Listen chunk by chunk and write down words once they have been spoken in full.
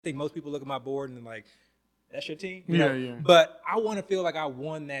think most people look at my board and they're like, that's your team? Yeah. But I want to feel like I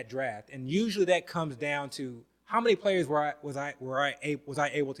won that draft. And usually that comes down to how many players was I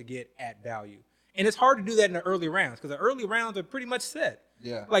able to get at value. And it's hard to do that in the early rounds because the early rounds are pretty much set.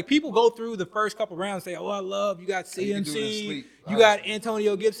 Yeah. Like people go through the first couple rounds and say, I love, you got CMC, you got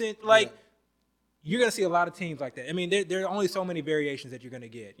Antonio Gibson. Like, you're going to see a lot of teams like that. I mean, there are only so many variations that you're going to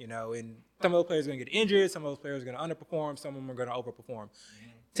get, and some of those players are going to get injured, some of those players are going to underperform, some of them are going to overperform.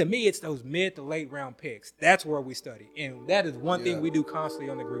 To me, it's those mid to late round picks. That's where we study. And that is one thing we do constantly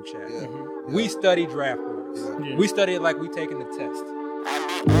on the group chat. We study draft boards. We study it like we taking the test.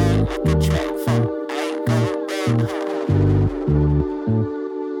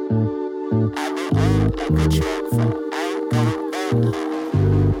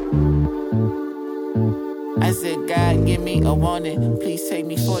 I said, God, give me a warning. Please take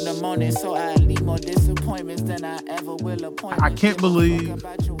me for the morning so I leave more disappointments than I ever will appoint. I can't believe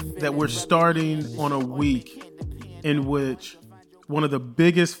that we're starting on a week in which one of the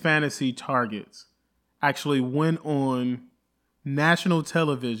biggest fantasy targets actually went on national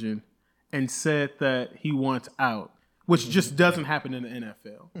television and said that he wants out, which just doesn't happen in the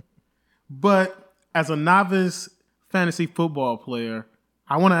NFL. But as a novice fantasy football player,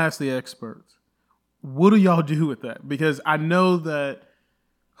 I want to ask the experts, what do y'all do with that? Because I know that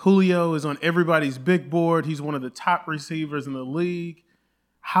Julio is on everybody's big board. He's one of the top receivers in the league.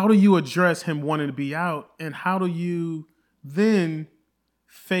 How do you address him wanting to be out? And how do you then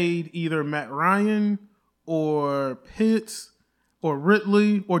fade either Matt Ryan or Pitts or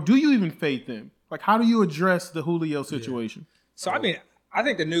Ridley? Or do you even fade them? Like, how do you address the Julio situation? So, I mean, I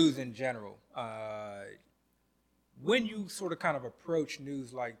think the news in general, when you sort of kind of approach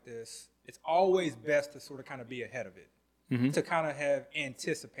news like this, it's always best to sort of kind of be ahead of it, to kind of have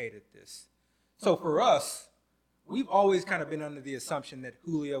anticipated this. So for us, we've always kind of been under the assumption that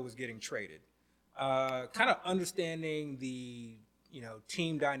Julio was getting traded. Kind of understanding the,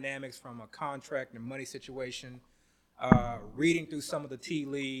 team dynamics from a contract and money situation, reading through some of the tea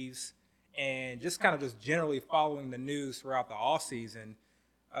leaves, and just generally following the news throughout the offseason,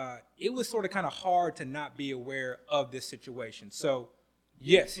 it was sort of kind of hard to not be aware of this situation. So,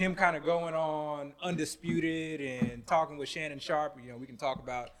 yes, him kind of going on Undisputed and talking with Shannon Sharp, we can talk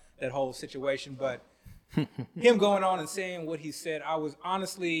about that whole situation, but him going on and saying what he said, I was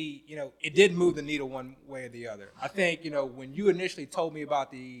honestly, it didn't move the needle one way or the other. I think, when you initially told me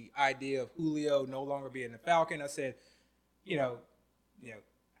about the idea of Julio no longer being a Falcon, I said,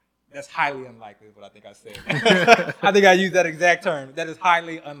 that's highly unlikely is what I think I said. I think I used that exact term. That is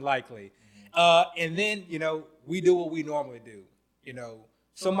highly unlikely. And then, we do what we normally do.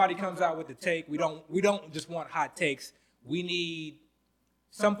 Somebody comes out with the take. We don't just want hot takes. We need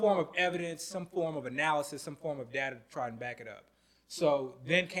some form of evidence, some form of analysis, some form of data to try and back it up. So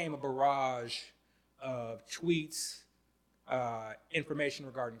then came a barrage of tweets, information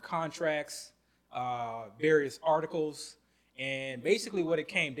regarding contracts, various articles. And basically what it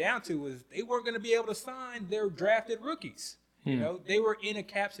came down to was they weren't going to be able to sign their drafted rookies. They were in a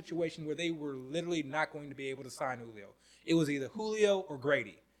cap situation where they were literally not going to be able to sign Julio. It was either Julio or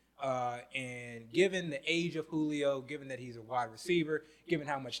Grady. And given the age of Julio, given that he's a wide receiver, given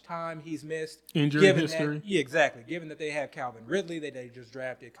how much time he's missed. Injury history. Exactly. Given that they have Calvin Ridley, that they just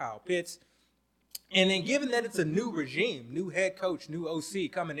drafted Kyle Pitts. And then given that it's a new regime, new head coach, new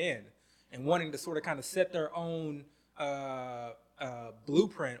OC coming in and wanting to sort of kind of set their own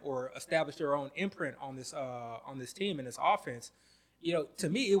blueprint or establish their own imprint on this team and this offense, to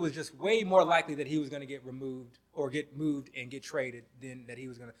me, it was just way more likely that he was going to get removed or get moved and get traded than that he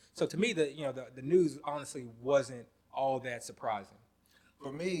was going to. So to me, the news honestly wasn't all that surprising.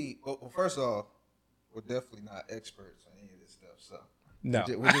 For me, well, first off, we're definitely not experts on any of this stuff. So no,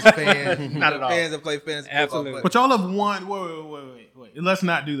 we're just fans, not at all. Fans that play fantasy football. Absolutely. But y'all have won. Wait. Let's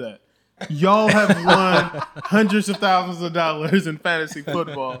not do that. Y'all have won hundreds of thousands of dollars in fantasy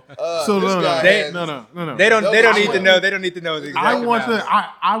football. No. They don't need to know. They don't need to know the exact amount.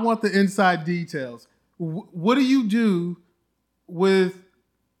 I want the inside details. What do you do with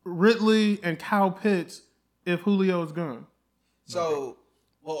Ridley and Kyle Pitts if Julio is gone? So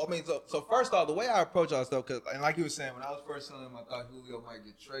first off, the way I approach all stuff, because like you were saying, when I was first telling him I thought Julio might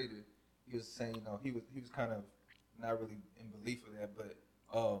get traded, he was saying, he was kind of not really in belief of that. But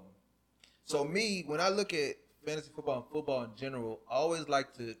so me, when I look at fantasy football and football in general, I always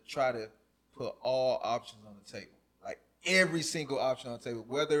like to try to put all options on the table, like every single option on the table,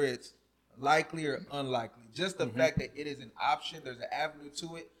 whether it's likely or unlikely. Just the fact that it is an option, there's an avenue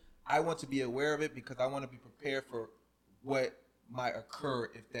to it. I want to be aware of it because I want to be prepared for what might occur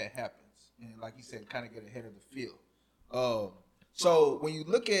if that happens. And like you said, kind of get ahead of the field. So when you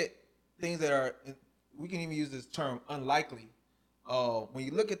look at things that are, we can even use this term unlikely. When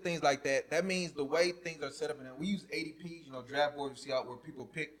you look at things like that, that means the way things are set up, and we use ADPs, draft boards to see out where people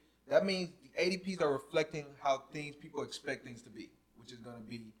pick. That means the ADPs are reflecting how people expect things to be, which is going to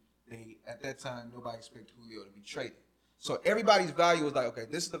be at that time nobody expected Julio to be traded. So everybody's value was like, okay,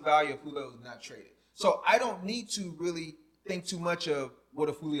 this is the value of Julio is not traded. So I don't need to really think too much of what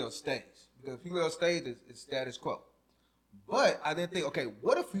if Julio stays, because if Julio stays, it's status quo. But I then think, okay,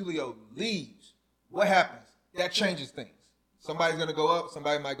 what if Julio leaves? What happens? That changes things. Somebody's going to go up.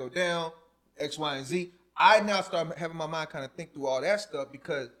 Somebody might go down, X, Y, and Z. I now start having my mind kind of think through all that stuff,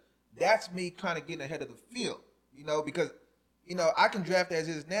 because that's me kind of getting ahead of the field, because, I can draft as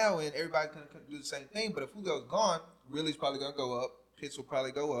is now and everybody can do the same thing. But if Julio's gone, Ridley's probably going to go up. Pitts will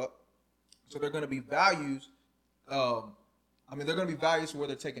probably go up. So they're going to be values. They're going to be values where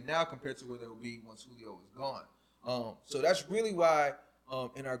they're taken now compared to where they will be once Julio is gone. So that's really why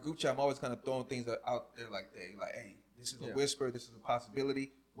in our group chat, I'm always kind of throwing things out there like that. Like, hey, this is a whisper. This is a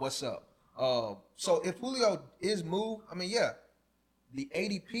possibility. What's up? So if Julio is moved, the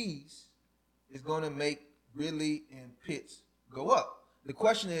ADPs is going to make Ridley and Pitts go up. The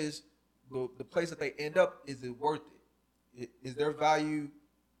question is, the place that they end up, is it worth it? Is their value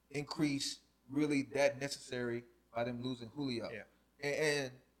increase really that necessary by them losing Julio? Yeah.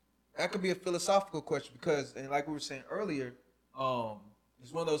 And that could be a philosophical question, because, and like we were saying earlier,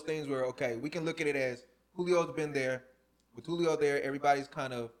 it's one of those things where, okay, we can look at it as Julio's been there. With Julio there, everybody's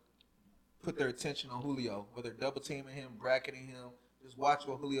kind of put their attention on Julio, whether double teaming him, bracketing him, just watch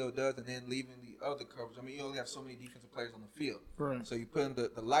what Julio does, and then leaving the other coverage. You only have so many defensive players on the field. Right. So you put in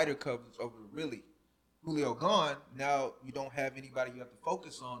the lighter coverage over Ridley. Julio gone, now you don't have anybody you have to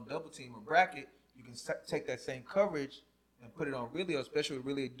focus on, double team or bracket. You can take that same coverage and put it on Ridley, especially with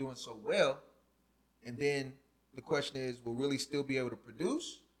Ridley doing so well. And then the question is, will Ridley still be able to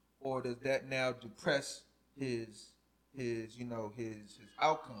produce, or does that now depress his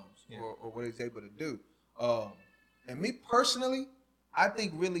outcomes or what he's able to do? And me personally, I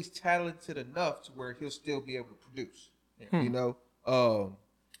think Ridley's talented enough to where he'll still be able to produce. And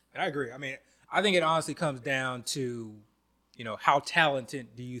I agree. I think it honestly comes down to, how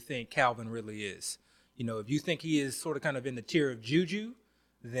talented do you think Calvin Ridley is? If you think he is sort of kind of in the tier of Juju,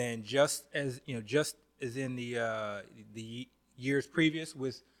 then just as in the years previous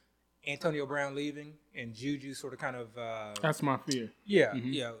with Antonio Brown leaving and Juju sort of kind of that's my fear. Yeah,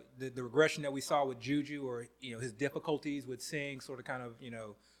 the regression that we saw with Juju, or his difficulties with seeing sort of kind of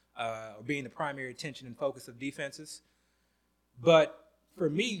or being the primary attention and focus of defenses. But for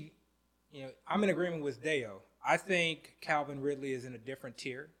me, I'm in agreement with Dayo. I think Calvin Ridley is in a different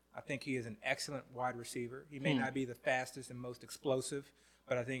tier. I think he is an excellent wide receiver. He may not be the fastest and most explosive,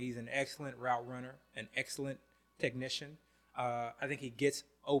 but I think he's an excellent route runner, an excellent technician. I think he gets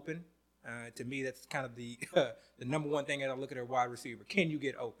open. To me, that's kind of the number one thing that I look at a wide receiver. Can you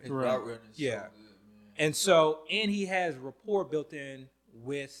get open? His route running is so good, man. And he has rapport built in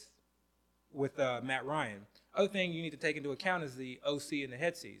with Matt Ryan. Other thing you need to take into account is the OC and the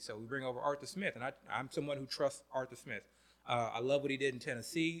head seat. So we bring over Arthur Smith, and I'm someone who trusts Arthur Smith. I love what he did in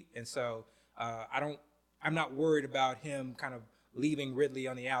Tennessee, and so I'm not worried about him kind of leaving Ridley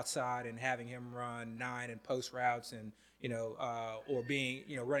on the outside and having him run 9 and post routes and or being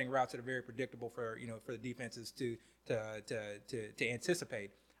running routes that are very predictable for the defenses to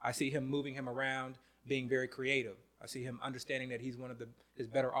anticipate. I see him moving him around, being very creative. I see him understanding that he's one of his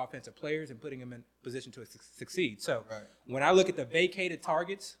better offensive players and putting him in position to succeed. So when I look at the vacated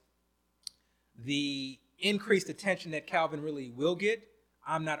targets, the increased attention that Calvin Ridley will get,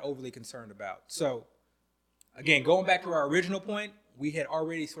 I'm not overly concerned about. So again, going back to our original point, we had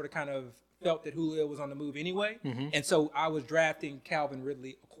already sort of kind of felt that Julio was on the move anyway, and so I was drafting Calvin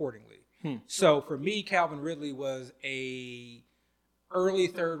Ridley accordingly. So for me, Calvin Ridley was a early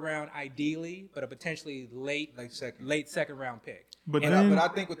third round ideally, but a potentially late second round pick. But I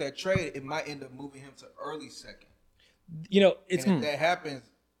think with that trade, it might end up moving him to early second. If that happens,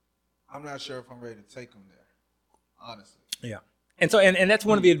 I'm not sure if I'm ready to take him there, honestly. Yeah. And so and that's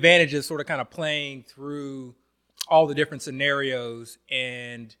one of the advantages sort of kind of playing through all the different scenarios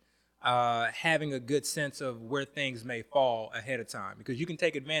and having a good sense of where things may fall ahead of time, because you can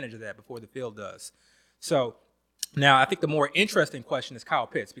take advantage of that before the field does. So now I think the more interesting question is Kyle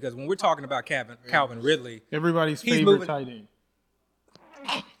Pitts, because when we're talking about Calvin Ridley, everybody's favorite tight end.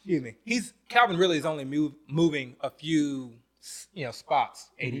 Excuse me. Calvin Ridley is only moving a few spots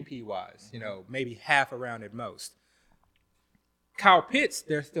ADP wise, maybe half around at most. Kyle Pitts,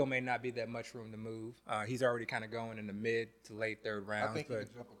 there still may not be that much room to move. He's already kind of going in the mid to late third rounds. I think he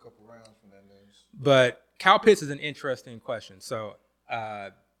could jump a couple rounds from that news. But Kyle Pitts is an interesting question. So,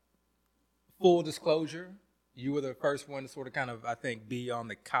 full disclosure, you were the first one to sort of kind of, I think, be on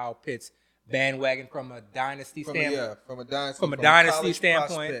the Kyle Pitts bandwagon from a dynasty standpoint. From a dynasty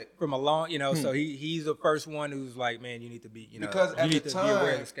standpoint, prospect. from a long, so he's the first one who's like, man, you need to be, because you at need the to time, be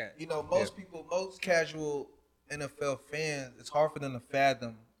aware of this guy. Most casual NFL fans, it's hard for them to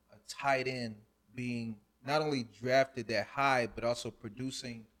fathom a tight end being not only drafted that high, but also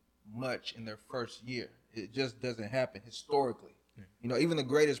producing much in their first year. It just doesn't happen historically. Even the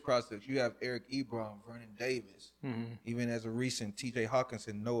greatest prospects, you have Eric Ebron, Vernon Davis, even as a recent T.J.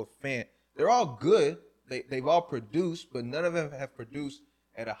 Hawkinson, Noah Fant. They're all good. They've all produced, but none of them have produced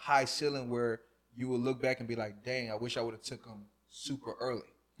at a high ceiling where you will look back and be like, dang, I wish I would have took them super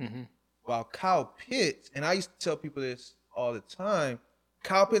early. While Kyle Pitts, and I used to tell people this all the time,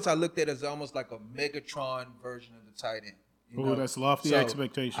 Kyle Pitts I looked at as almost like a Megatron version of the tight end. Oh, that's lofty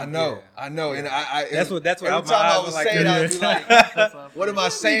expectation. I know. And I that's what every my time I eyes was were like, saying, I was like, what am I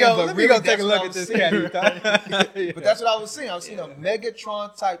saying? Let me go take a look at this cat. But that's what I was seeing. I was seeing a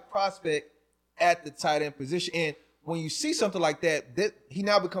Megatron type prospect at the tight end position. And when you see something like that, he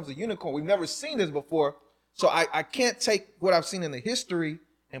now becomes a unicorn. We've never seen this before. So I can't take what I've seen in the history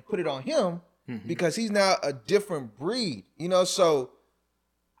and put it on him because he's now a different breed. So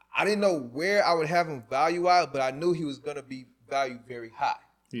I didn't know where I would have him value out, but I knew he was going to be valued very high.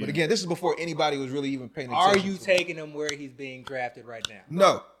 Yeah. But again, this is before anybody was really even paying attention. Are you taking him where he's being drafted right now?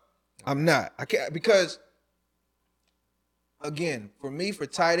 No, I'm not. I can't because, again, for me, for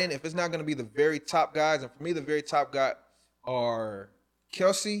tight end, if it's not going to be the very top guys, and for me, the very top guys are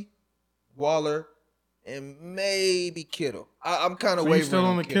Kelsey, Waller, and maybe Kittle. I'm kind of wavering. Still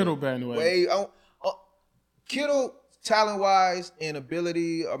on the Kittle bandwagon. Kittle, talent-wise and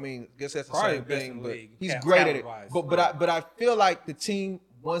ability, I mean, I guess that's the same thing. But he's great at it. But I feel like the team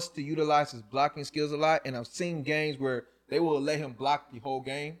wants to utilize his blocking skills a lot, and I've seen games where they will let him block the whole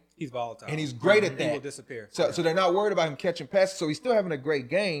game. He's volatile, and he's great at that. He will disappear. So they're not worried about him catching passes. So he's still having a great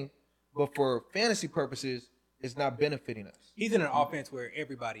game, but for fantasy purposes, it's not benefiting us. He's in an offense where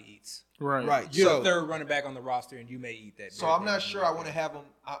everybody eats. Right. You're the third running back on the roster, and you may eat that. So I'm not sure I want to have him.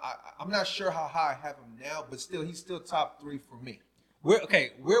 I'm not sure how high I have him now, but still, he's still top 3 for me.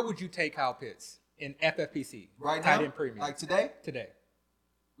 Where would you take Kyle Pitts in FFPC? Right tight now? end premium. Like today? Today.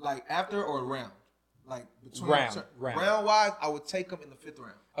 Like after or round? Like between round-wise, I would take him in the 5th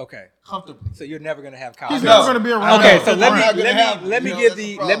round. Okay. Comfortably. So you're never going to have Kyle He's Pitts. never going to be around. Okay, so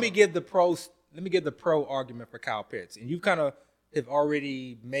let me give the pro argument for Kyle Pitts. And you've kind of have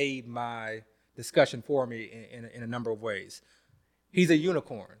already made my discussion for me in a number of ways. He's a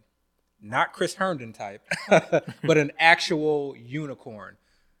unicorn, not Chris Herndon type, but an actual unicorn.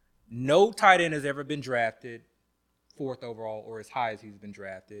 No tight end has ever been drafted 4th overall or as high as he's been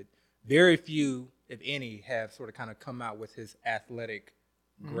drafted. Very few, if any, have sort of kind of come out with his athletic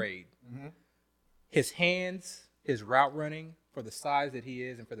grade. His hands, his route running, for the size that he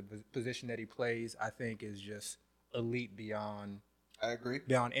is and for the position that he plays, I think is just elite beyond. I agree.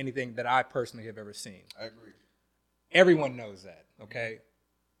 Beyond anything that I personally have ever seen. I agree. Everyone knows that, okay?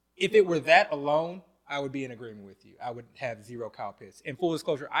 If it were that alone, I would be in agreement with you. I would have 0 Kyle Pitts. In full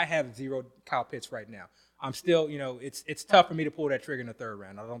disclosure, I have 0 Kyle Pitts right now. I'm still, it's tough for me to pull that trigger in the 3rd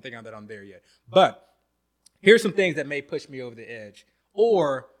round. I don't think I'm there yet. But here's some things that may push me over the edge.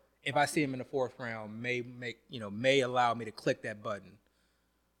 Or if I see him in the 4th round, may allow me to click that button.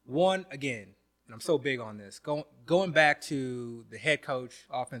 One, again, and I'm so big on this, going back to the head coach,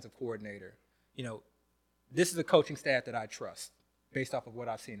 offensive coordinator, this is a coaching staff that I trust based off of what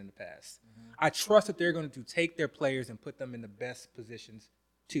I've seen in the past. I trust that they're going to take their players and put them in the best positions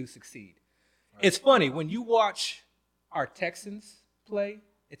to succeed. Right. It's funny, when you watch our Texans play,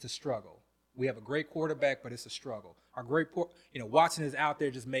 it's a struggle. We have a great quarterback, but it's a struggle. Our Watson is out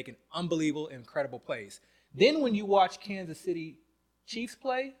there just making unbelievable, incredible plays. Then when you watch Kansas City Chiefs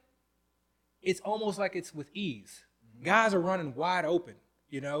play, it's almost like it's with ease. Guys are running wide open,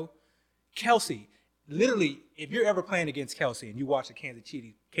 Kelsey, literally, if you're ever playing against Kelsey and you watch the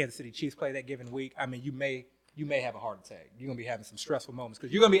Kansas City Chiefs play that given week, I mean, you may have a heart attack. You're going to be having some stressful moments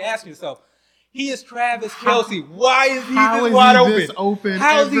because you're going to be asking yourself, he is Travis Kelce. Why is he this wide open?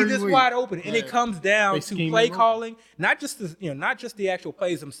 How is he this wide open? And it comes down to play calling, not just the actual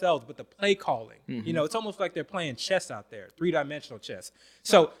plays themselves, but the play calling. It's almost like they're playing chess out there, 3-dimensional chess.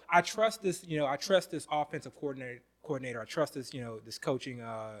 So I trust this. I trust this offensive coordinator. I trust this. This coaching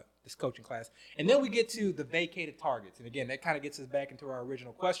class. And then we get to the vacated targets. And again, that kind of gets us back into our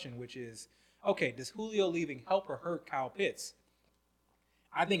original question, which is, okay, does Julio leaving help or hurt Kyle Pitts?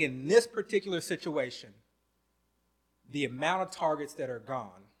 I think in this particular situation, the amount of targets that are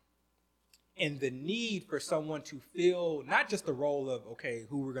gone and the need for someone to fill not just the role of, okay,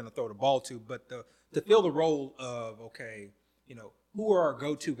 who we're going to throw the ball to, but to fill the role of, okay, who are our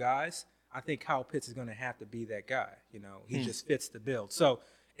go-to guys? I think Kyle Pitts is going to have to be that guy. He just fits the bill. So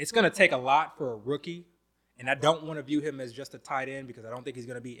it's going to take a lot for a rookie. And I don't want to view him as just a tight end because I don't think he's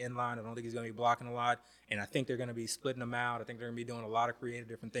going to be in line. I don't think he's going to be blocking a lot. And I think they're going to be splitting him out. I think they're going to be doing a lot of creative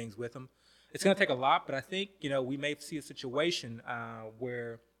different things with him. It's going to take a lot, but I think, we may see a situation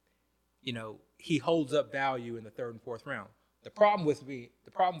where, he holds up value in the third and fourth round. The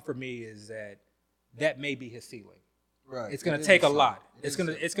problem for me is that may be his ceiling. Right. It's going to take a lot. It's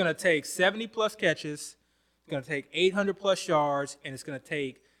going to take 70 plus catches. It's going to take 800 plus yards, and it's going to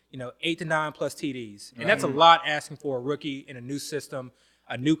take 8 to 9 plus TDs. And that's a lot asking for a rookie in a new system,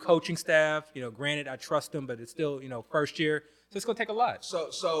 a new coaching staff. Granted, I trust them, but it's still, first year. So it's going to take a lot.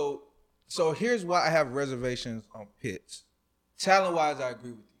 So here's why I have reservations on Pitts. Talent-wise, I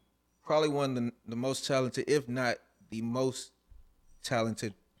agree with you. Probably one of the most talented, if not the most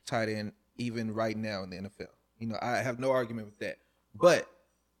talented tight end even right now in the NFL. I have no argument with that. But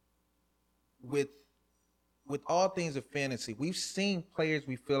with all things of fantasy, we've seen players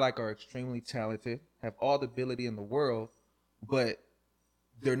we feel like are extremely talented, have all the ability in the world, but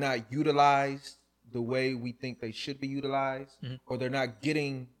they're not utilized the way we think they should be utilized, or they're not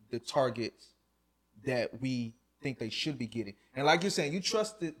getting the targets that we think they should be getting. And like you're saying, you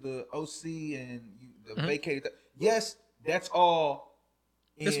trusted the OC and the vacated. Yes, that's all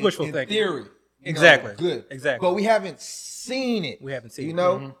it's wishful thinking. Theory. Exactly. Good. Exactly. But we haven't seen it. We haven't seen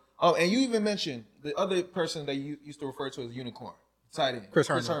it. Oh, and you even mentioned the other person that you used to refer to as unicorn, tight end. Chris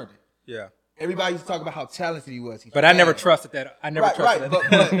Herndon. Yeah. Everybody used to talk about how talented he was. But I never trusted that.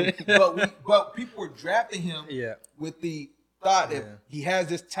 But people were drafting him with the thought that he has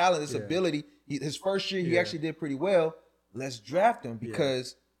this talent, this ability. His first year, he actually did pretty well. Let's draft him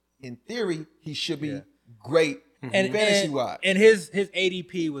because, in theory, he should be great fantasy-wise. And his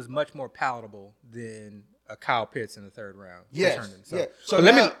ADP was much more palatable than Kyle Pitts in the third round. Yes. So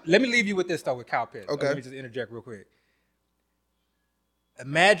let me leave you with this though with Kyle Pitts. Okay. Let me just interject real quick.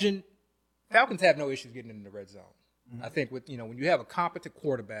 Imagine Falcons have no issues getting in the red zone. I think with when you have a competent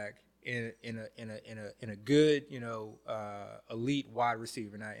quarterback in a good elite wide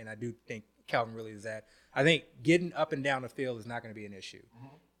receiver, and I do think Calvin really is that. I think getting up and down the field is not going to be an issue.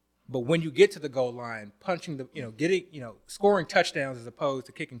 But when you get to the goal line, punching scoring touchdowns as opposed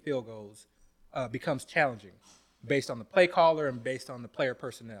to kicking field goals becomes challenging based on the play caller and based on the player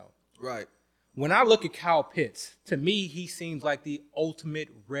personnel. Right. When I look at Kyle Pitts, to me, he seems like the ultimate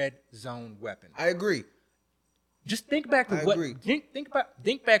red zone weapon. I agree. Just think back to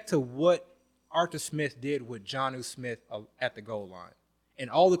think back to what Arthur Smith did with Jonnu Smith at the goal line and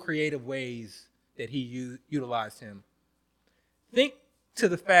all the creative ways that he utilized him. Think to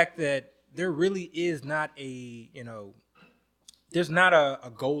the fact that there really is not there's not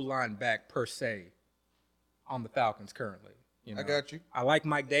a goal line back per se on the Falcons currently. I got you. I like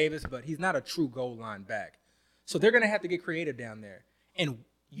Mike Davis, but he's not a true goal line back. So they're going to have to get creative down there. And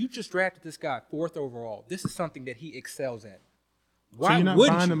you just drafted this guy 4th overall. This is something that he excels at. Why so you're not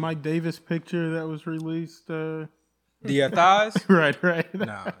wouldn't buying you? the Mike Davis picture that was released? The thighs? Right.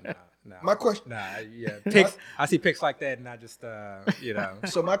 No. My question. Pics. I see pics like that, and I just,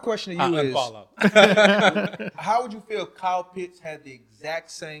 So my question to you is, unfollow. how would you feel Kyle Pitts had the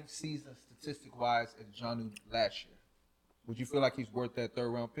exact same season statistic-wise as Jonnu last year? Would you feel like he's worth that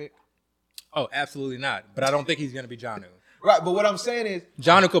 3rd-round pick? Oh, absolutely not. But I don't think he's going to be Jonnu. Right, but what I'm saying is,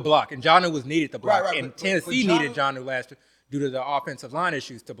 Jonnu could block, and Jonnu was needed to block. Right, and Tennessee needed Jonnu last year due to the offensive line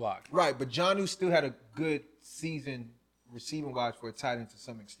issues to block. Right, but Jonnu still had a good season receiving-wise for a tight end to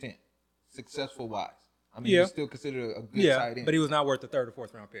some extent, successful-wise. I mean, he's still considered a good tight end. But he was not worth the 3rd or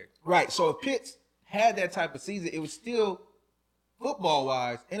 4th round pick. Right, so if Pitts had that type of season, it was still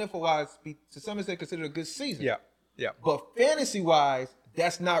football-wise, NFL-wise, to some extent considered a good season. Yeah. But fantasy-wise,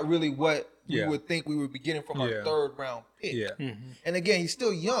 that's not really what we would think we would be getting from our 3rd-round pick. Yeah. And again, he's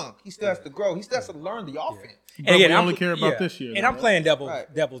still young. He still has to grow. He still has to learn the offense. But we only care about this year. And I'm playing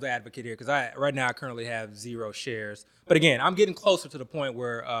devil's advocate here because right now I currently have 0 shares. But again, I'm getting closer to the point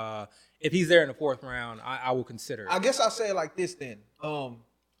where if he's there in the 4th round, I will consider it. I guess I'll say it like this then.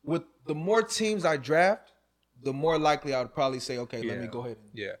 With the more teams I draft, the more likely I would probably say, okay, let me go ahead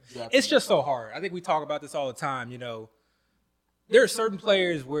and draft It's him. just so hard. I think we talk about this all the time, There are certain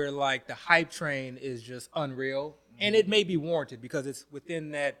players where, like, the hype train is just unreal, and it may be warranted because it's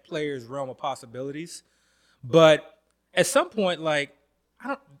within that player's realm of possibilities. But at some point, like,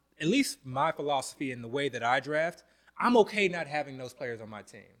 at least my philosophy and the way that I draft, I'm okay not having those players on my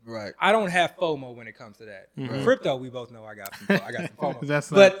team. Right. I don't have FOMO when it comes to that. Mm-hmm. Crypto, we both know I got some FOMO.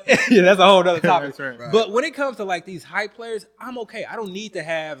 That's yeah, that's a whole other topic. That's right. But when it comes to like these hype players, I'm okay. I don't need to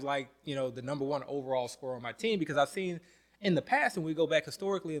have like, the number one overall scorer on my team, because I've seen in the past, and we go back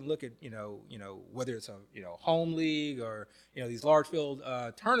historically and look at, whether it's a, home league or, these large field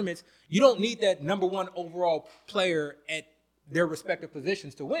tournaments, you don't need that number one overall player at their respective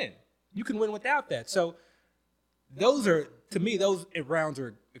positions to win. You can win without that. So those rounds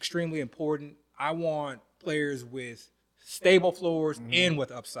are extremely important. I want players with stable floors and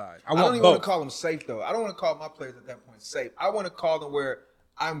with upside. I don't even want to call them safe, though. I don't want to call my players at that point safe. I want to call them where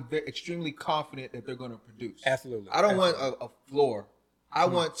I'm extremely confident that they're going to produce. Absolutely. I don't want a floor. I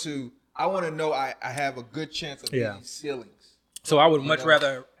want to know I have a good chance of hitting ceilings. So I would much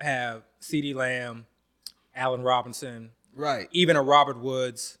rather have CeeDee Lamb, Allen Robinson, right, even a Robert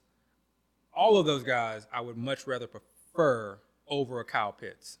Woods. All of those guys I would much rather prefer over a Kyle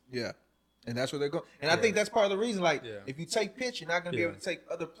Pitts. Yeah. And that's where they're going. And I think that's part of the reason. Like, if you take Pitts, you're not going to be able to take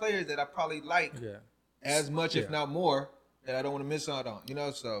other players that I probably like as much, if not more, that I don't want to miss out on.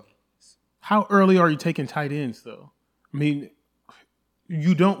 So. How early are you taking tight ends, though? I mean,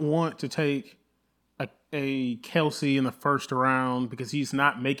 you don't want to take a Kelsey in the first round because he's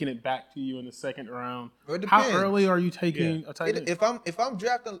not making it back to you in the second round. Well, it depends. How early are you taking a tight end? If I'm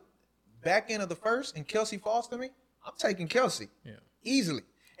drafting back end of the first and Kelsey falls to me, I'm taking Kelsey easily.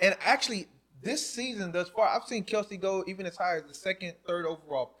 And actually, this season thus far, I've seen Kelsey go even as high as the second, third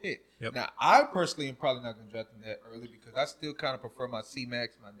overall pick. Yep. Now, I personally am probably not going to draft him that early because I still kind of prefer my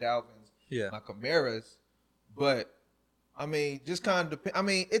C-Max, my Dalvins, my Camaras. But, I mean, just kind of depend. I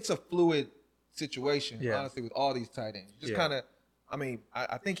mean, it's a fluid situation, honestly, with all these tight ends. Just kind of, I mean,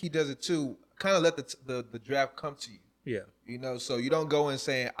 I think he does it too. Kind of let the draft come to you. Yeah. So you don't go in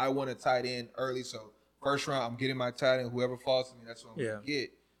saying, I want a tight end early, so first round, I'm getting my tight end. Whoever falls to me, that's what I'm going to get.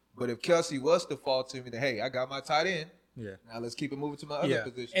 But if Kelsey was to fall to me, then hey, I got my tight end. Yeah. Now let's keep it moving to my other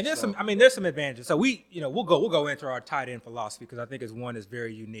position. And there's some advantages. So we'll go into our tight end philosophy because I think it's one that's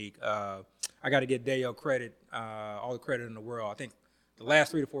very unique. I got to give Dayo credit, all the credit in the world. I think the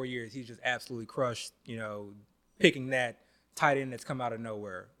last 3 to 4 years he's just absolutely crushed. Picking that tight end that's come out of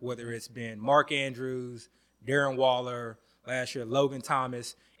nowhere. Whether it's been Mark Andrews, Darren Waller, last year Logan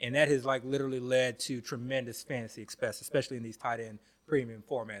Thomas, and that has like literally led to tremendous fantasy success, especially in these tight end premium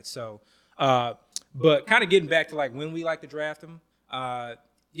formats. So, but kind of getting back to like when we like to draft them,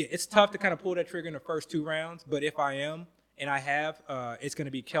 it's tough to kind of pull that trigger in the first 2 rounds. But if I am, and I have, it's going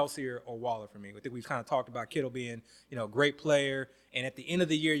to be Kelsey or Waller for me. I think we've kind of talked about Kittle being, a great player. And at the end of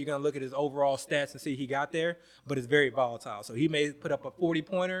the year, you're going to look at his overall stats and see he got there, but it's very volatile. So he may put up a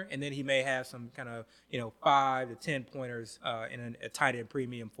 40-pointer, and then he may have some kind of, 5 to 10 pointers in a tight end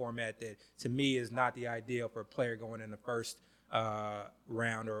premium format that to me is not the ideal for a player going in the first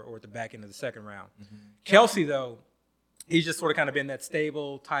round or at the back end of the second round. Mm-hmm. Kelsey, though, he's just sort of kind of been that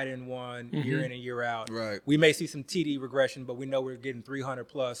stable tight end one year in and year out. Right. We may see some TD regression, but we know we're getting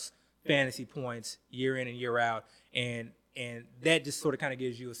 300-plus fantasy points year in and year out, and that just sort of kind of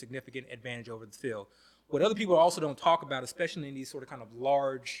gives you a significant advantage over the field. What other people also don't talk about, especially in these sort of kind of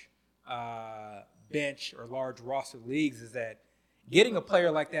large bench or large roster leagues, is that getting a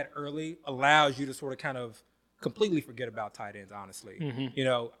player like that early allows you to sort of kind of completely forget about tight ends, honestly.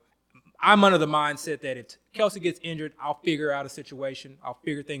 Mm-hmm. I'm under the mindset that if Kelsey gets injured, I'll figure out a situation. I'll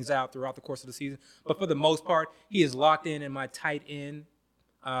figure things out throughout the course of the season. But for the most part, he is locked in my tight end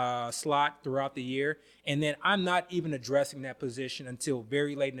slot throughout the year. And then I'm not even addressing that position until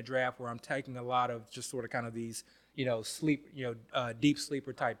very late in the draft where I'm taking a lot of just sort of kind of these, deep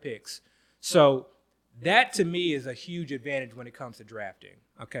sleeper type picks. So that to me is a huge advantage when it comes to drafting.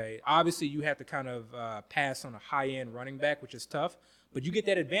 Okay, obviously you have to kind of pass on a high-end running back, which is tough, but you get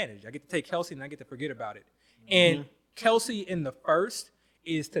that advantage. I get to take Kelsey and I get to forget about it. And Kelsey in the first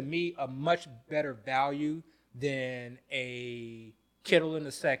is to me a much better value than a Kittle in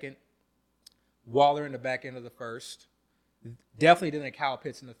the second, Waller in the back end of the first, definitely than a Kyle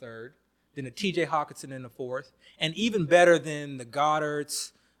Pitts in the third, than a TJ Hawkinson in the fourth, and even better than the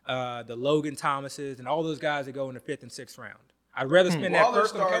Goddards, the Logan Thomases, and all those guys that go in the 5th and 6th round. I'd rather spend that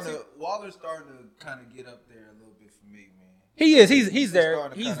first on Kelsey. Waller's starting to kind of get up there a little bit for me, man. He is. He's there.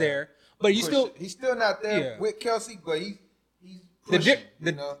 He's there. But he's still not there with Kelsey, but he's pushing.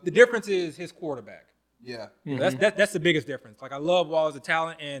 The difference is his quarterback. Yeah. That's the biggest difference. Like, I love Waller as a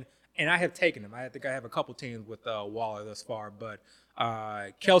talent, and I have taken him. I think I have a couple teams with Waller thus far, but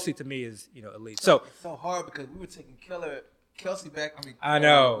Kelsey to me is elite. So it's so hard because we were taking Kelsey back. I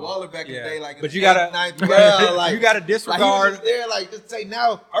know. Waller back in the day, like, but in you the gotta, ninth round, like, you gotta disregard. Like, he was just there, like, just say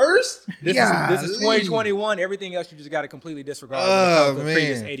now first. This is 2021. Everything else you just got to completely disregard when it comes to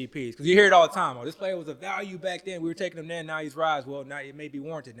previous ADPs, because you hear it all the time. Oh, this player was a value back then. We were taking him then. Now he's rise. Well, now it may be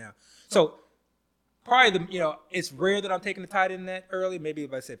warranted now. So probably it's rare that I'm taking the tight end that early. Maybe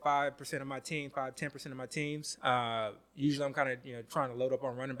if I said 5% of my team, 10% of my teams. Usually I'm kind of trying to load up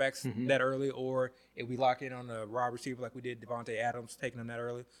on running backs that early, or if we lock in on the wide receiver like we did Devontae Adams, taking them that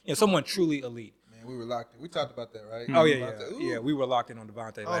early. Someone truly elite. Man, we were locked in. We talked about that, right? Oh yeah. We were locked in on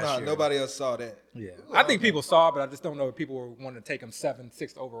Devontae last year. Nobody else saw that. Yeah, I think people saw it, but I just don't know if people were wanting to take him 7th,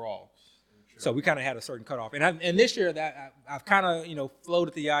 6th overall. So we kind of had a certain cutoff, and this year that I've kind of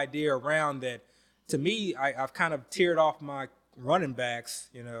floated the idea around that. To me, I've kind of tiered off my running backs,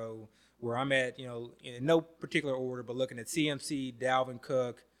 where I'm at, in no particular order, but looking at CMC, Dalvin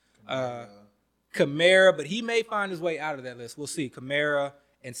Cook, Kamara, but he may find his way out of that list. We'll see. Kamara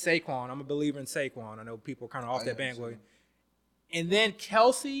and Saquon. I'm a believer in Saquon. I know people are kind of off that bandwagon. And then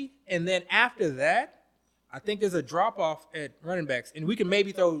Kelsey, and then after that, I think there's a drop-off at running backs, and we can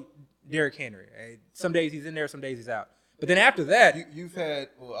maybe throw Derrick Henry. Some days he's in there, some days he's out. But then after that. You've had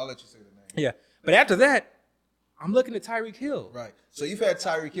 – well, I'll let you say the name. Yeah. But after that, I'm looking at Tyreek Hill. Right. So you've had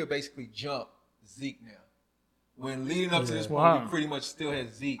Tyreek Hill basically jump Zeke now. When leading up to this point, we pretty much still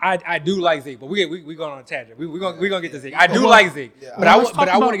had Zeke. I do like Zeke, but we going on a tangent. We're gonna get to Zeke. I do like Zeke, but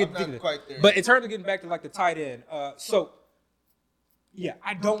I want to get to Zeke. But in terms of getting back to like the tight end, I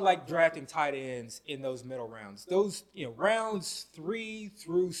don't like drafting tight ends in those middle rounds. Those rounds 3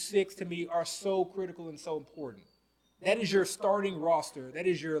 through 6 to me are so critical and so important. That is your starting roster. That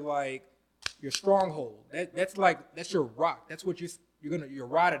is your stronghold. That's your rock. That's what you're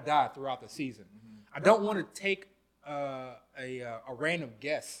ride or die throughout the season. I don't want to take a random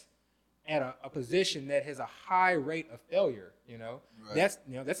guess at a position that has a high rate of failure. Right.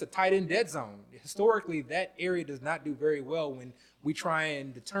 That's a tight end dead zone. Historically, that area does not do very well when we try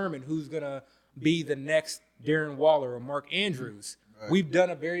and determine who's gonna be the next Darren Waller or Mark Andrews. Right. We've done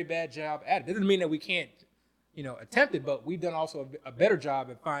a very bad job at it. It doesn't mean that we can't attempt it, but we've done also a better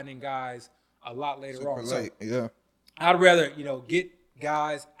job at finding guys a lot later on. Late. So yeah. I'd rather, get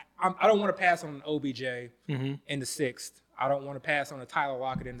guys. I don't want to pass on an OBJ in the 6th. I don't want to pass on a Tyler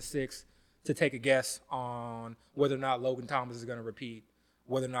Lockett in the 6th to take a guess on whether or not Logan Thomas is going to repeat,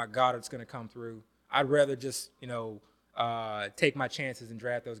 whether or not Goddard's going to come through. I'd rather just, take my chances and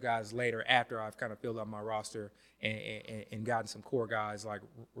draft those guys later after I've kind of filled out my roster and gotten some core guys like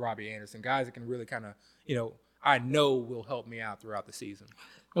Robbie Anderson, guys that can really kind of, I know will help me out throughout the season.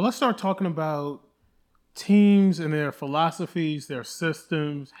 Well, let's start talking about teams and their philosophies, their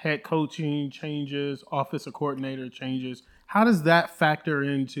systems, head coaching changes, offensive coordinator changes. How does that factor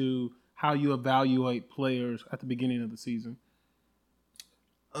into how you evaluate players at the beginning of the season?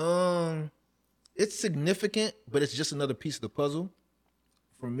 It's significant, but it's just another piece of the puzzle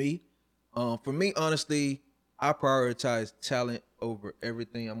for me. Honestly, I prioritize talent over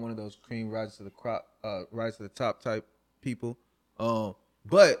everything. I'm one of those cream rise to the top type people.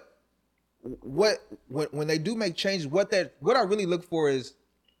 But when they do make changes, what I really look for is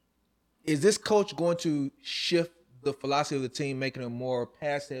this coach going to shift the philosophy of the team, making them more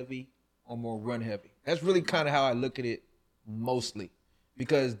pass heavy or more run heavy? That's really kind of how I look at it mostly,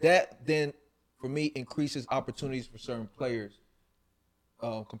 because that then for me increases opportunities for certain players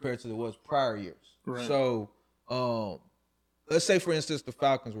compared to the was prior years. Right. So let's say, for instance, the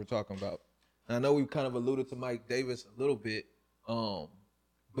Falcons we're talking about. And I know we've kind of alluded to Mike Davis a little bit,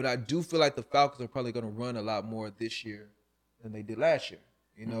 but I do feel like the Falcons are probably going to run a lot more this year than they did last year.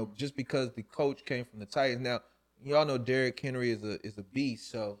 Just because the coach came from the Titans. Now, y'all know Derrick Henry is a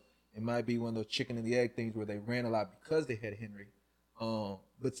beast, so it might be one of those chicken and the egg things where they ran a lot because they had Henry.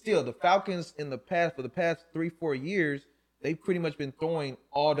 But still, the Falcons for the past 3-4 years, they've pretty much been throwing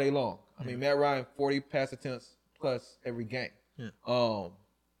all day long. I mean, Matt Ryan, 40 pass attempts plus every game. Yeah.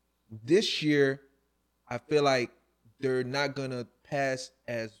 This year, I feel like they're not going to pass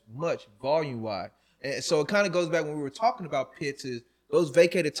as much volume-wise. And so it kind of goes back when we were talking about Pitts, is those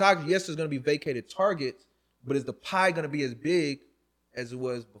vacated targets. Yes, there's going to be vacated targets, but is the pie going to be as big as it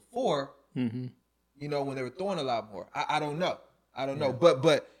was before, when they were throwing a lot more? I don't know.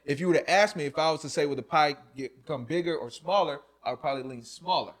 But if you were to ask me, if I was to say, will the pie become bigger or smaller, I would probably lean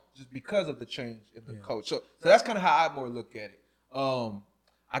smaller just because of the change in the coach. So that's kind of how I more look at it.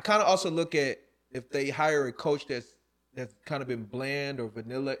 I kind of also look at if they hire a coach that's kind of been bland or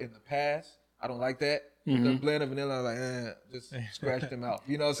vanilla in the past. I don't like that. If they're bland or vanilla, I'm like, just scratch them out.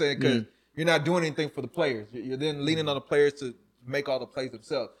 You know what I'm saying? Because you're not doing anything for the players. You're then leaning on the players to make all the plays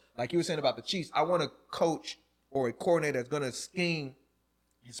themselves. Like you were saying about the Chiefs, I want a coach or a coordinator that's going to scheme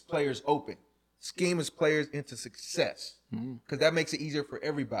his players open, scheme his players into success, because that makes it easier for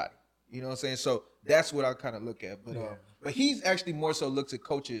everybody. You know what I'm saying? So that's what I kind of look at. But he's actually more so looks at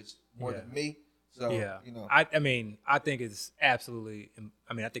coaches more than me. So, you know. I mean, I think it's absolutely –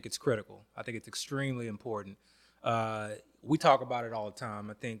 I think it's critical. I think it's extremely important. We talk about it all the time.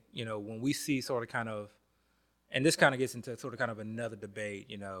 I think, you know, when we see sort of kind of – and this kind of gets into sort of kind of another debate,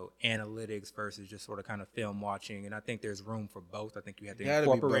 you know, analytics versus just sort of kind of film watching. And I think there's room for both. I think you have to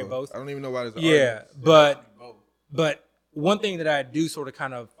incorporate both. I don't even know why there's an argument. But one thing that I do sort of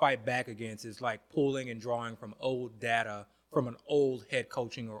kind of fight back against is like pulling and drawing from old data from an old head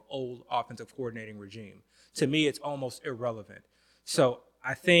coaching or old offensive coordinating regime. To me, it's almost irrelevant. So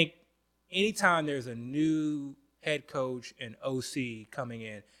I think anytime there's a new head coach and OC coming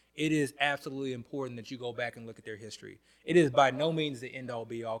in, it is absolutely important that you go back and look at their history. It is by no means the end-all,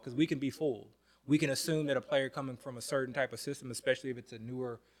 be-all, because we can be fooled. We can assume that a player coming from a certain type of system, especially if it's a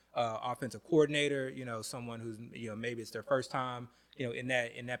newer offensive coordinator, you know, someone who's, you know, maybe it's their first time, you know, in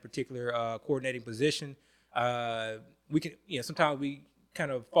that particular coordinating position. We can, you know, sometimes we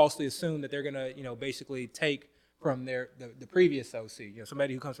kind of falsely assume that they're gonna, you know, basically take from the previous OC, you know,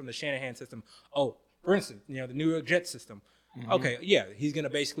 somebody who comes from the Shanahan system. Oh, for instance, you know, the New York Jets system. Mm-hmm. Okay, yeah, he's gonna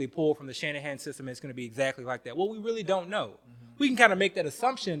basically pull from the Shanahan system. And it's gonna be exactly like that. Well, we really don't know. Mm-hmm. We can kind of make that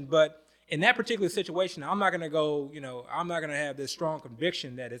assumption, but in that particular situation, I'm not gonna go, you know, I'm not gonna have this strong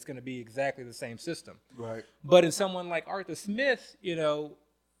conviction that it's gonna be exactly the same system. Right. But in someone like Arthur Smith, you know,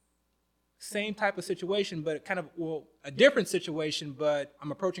 same type of situation, but kind of, well, a different situation, but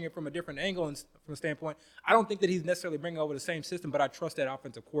I'm approaching it from a different angle and from a standpoint. I don't think that he's necessarily bringing over the same system, but I trust that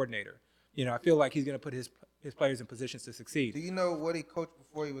offensive coordinator. You know, I feel like he's going to put his players in positions to succeed. Do you know what he coached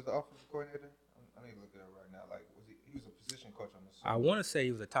before he was the offensive coordinator? I need to look it up right now. Like, he was a position coach on the. I want to say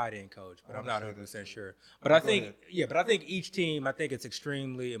he was a tight end coach, but I'm not 100% sure. But I think, but I think each team, I think it's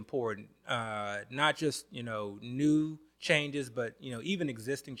extremely important, not just, you know, new changes, but, you know, even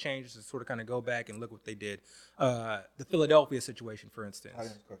existing changes to sort of kind of go back and look what they did. The Philadelphia situation, for instance.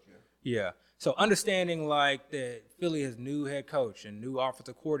 Coach, yeah. So understanding like that Philly has new head coach and new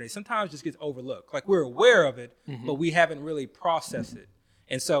offensive coordinator sometimes just gets overlooked. Like we're aware of it, but we haven't really processed it.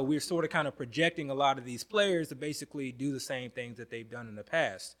 And so we're sort of kind of projecting a lot of these players to basically do the same things that they've done in the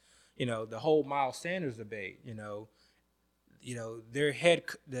past. You know, the whole Miles Sanders debate, you know, the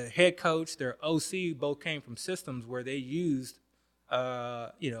head coach, their OC both came from systems where they used,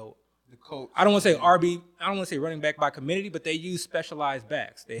 you know, the coach. I don't want to say RB. I don't want to say running back by committee, but they used specialized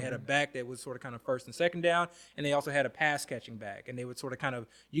backs. They had a back that was sort of kind of first and second down, and they also had a pass catching back, and they would sort of kind of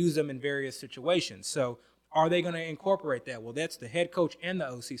use them in various situations. So are they going to incorporate that? Well, that's the head coach and the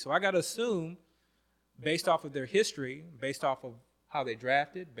OC. So I got to assume, based off of their history, based off of how they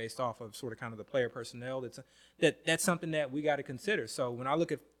drafted, based off of sort of kind of the player personnel, that's something that we got to consider. So when I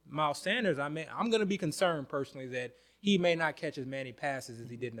look at Miles Sanders, I'm going to be concerned personally that he may not catch as many passes as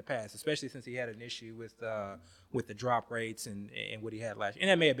he did in the past, especially since he had an issue with the drop rates and what he had last year.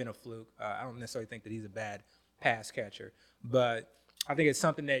 And that may have been a fluke. I don't necessarily think that he's a bad pass catcher, but I think it's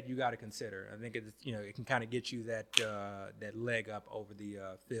something that you got to consider. I think it's, you know, it can kind of get you that leg up over the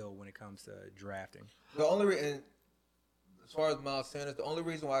field when it comes to drafting. The only reason, as far as Miles Sanders, the only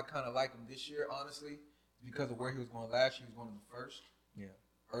reason why I kind of like him this year, honestly, is because of where he was going last year. He was one of the first. Yeah.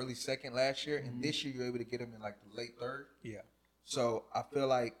 Early second last year, and this year you're able to get him in like the late third. Yeah. So I feel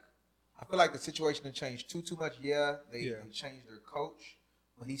like the situation didn't change too much. Yeah, they changed their coach,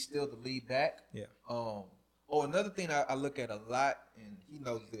 but he's still the lead back. Yeah. Another thing I look at a lot, and he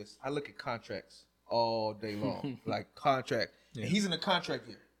knows this. I look at contracts all day long, like contract. Yeah. And he's in a contract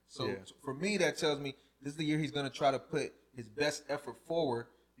year, so for me that tells me this is the year he's going to try to put his best effort forward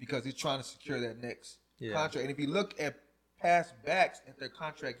because he's trying to secure that next contract. And if you look at past backs at their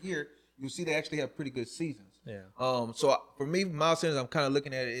contract year, you'll see they actually have pretty good seasons. Yeah. So for me, Miles Sanders, I'm kind of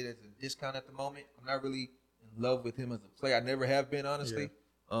looking at it as a discount at the moment. I'm not really in love with him as a player. I never have been, honestly.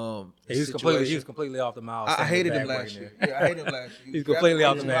 Yeah. He was completely off the Miles. I hated him last year. Yeah, I hated him last year. He's completely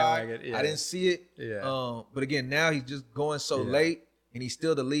off the bandwagon. I didn't see it. Yeah. But again, now he's just going so late, and he's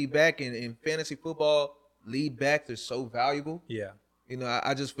still the lead back. And in fantasy football, lead backs are so valuable. Yeah. You know,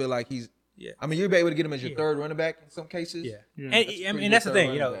 I just feel like he's. Yeah. I mean, you'll be able to get him as your third running back in some cases. Yeah. And that's the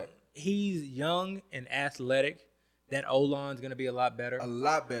thing. You know, he's young and athletic. That O-line's going to be a lot better. A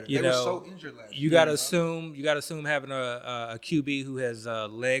lot better. They were so injured last year. You got to assume having a QB who has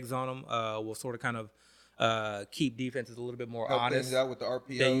legs on him will sort of kind of keep defenses a little bit more Help honest. Things out with the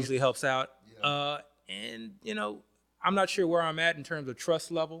RPO. That usually helps out. Yeah. And, you know, I'm not sure where I'm at in terms of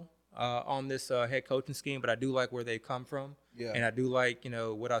trust level on this head coaching scheme, but I do like where they come from. Yeah. And I do like, you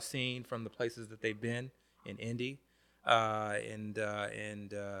know, what I've seen from the places that they've been. in Indy, and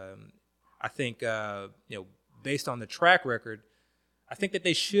I think based on the track record, I think that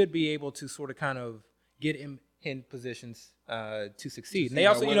they should be able to sort of kind of get him in positions to succeed. And they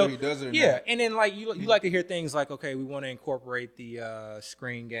also, he does it or not. and then like you like to hear things like, okay, we want to incorporate the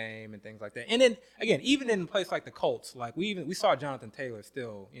screen game and things like that. And then again, even in a place like the Colts, like we saw Jonathan Taylor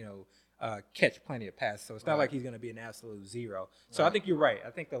still, catch plenty of passes. So it's not like he's going to be an absolute zero. So I think you're right. I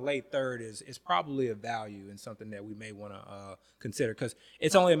think the late third is probably a value and something that we may want to consider, because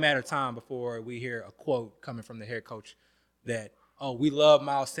it's only a matter of time before we hear a quote coming from the head coach that, oh, we love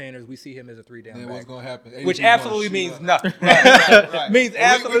Miles Sanders. We see him as a 3-down back. What's going to happen? Which absolutely means nothing. Right. Means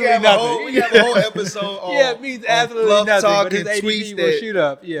absolutely nothing. We have a whole episode on it means absolutely nothing. But his ADP tweets will shoot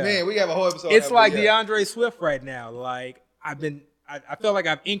up. Yeah. Man, we have a whole episode. It's like DeAndre Swift right now. Like I feel like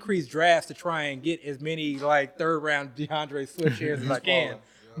I've increased drafts to try and get as many like third-round DeAndre Swift shares as I can,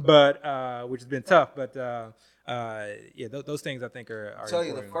 but which has been tough. But those things I think are I tell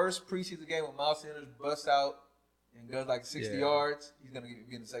important. you, the first preseason game when Miles Sanders busts out and goes like 60 yards, he's going to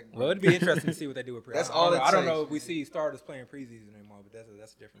be in the second. Well, it'd be interesting to see what they do with preseason. That's all I don't know if we see starters playing preseason anymore, but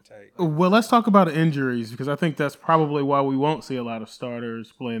that's a different take. Well, let's talk about injuries, because I think that's probably why we won't see a lot of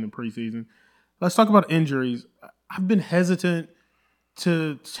starters playing in preseason. Let's talk about injuries. I've been hesitant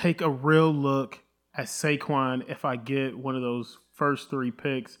to take a real look at Saquon if I get one of those first 3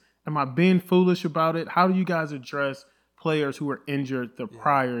 picks. Am I being foolish about it? How do you guys address players who were injured the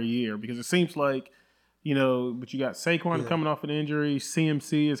prior year? Because it seems like, but you got Saquon coming off an injury,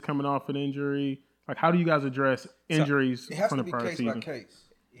 CMC is coming off an injury. Like, how do you guys address injuries from the prior season?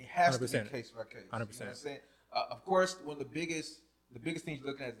 It has to be case by case. 100%. You know what I'm saying? Of course, one of the biggest things you're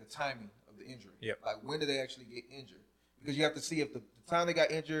looking at is the timing of the injury. Yep. Like, when did they actually get injured? Because you have to see if the time they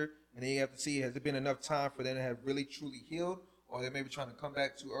got injured, and then you have to see, has it been enough time for them to have really truly healed, or they may be trying to come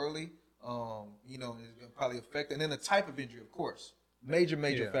back too early, and it's going to probably affect. And then the type of injury, of course. Major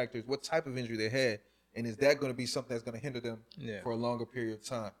factors, what type of injury they had, and is that going to be something that's going to hinder them for a longer period of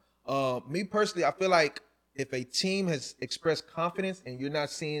time? Me personally, I feel like if a team has expressed confidence and you're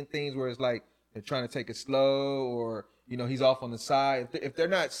not seeing things where it's like they're trying to take it slow, or, he's off on the side, if they're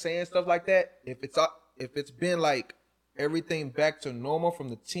not saying stuff like that, if it's been like everything back to normal from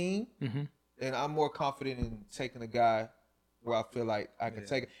the team, then I'm more confident in taking a guy where I feel like I can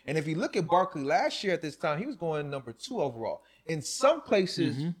take it. And if you look at Barkley last year at this time, he was going number 2 overall. In some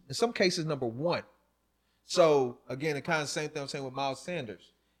cases, number 1. So, again, the kind of same thing I'm saying with Miles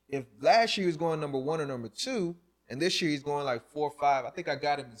Sanders. If last year he was going number 1 or number 2, and this year he's going like 4 or 5, I think I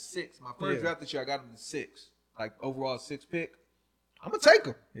got him in 6. My first draft this year, I got him in 6. Like, overall 6 pick. I'm going to take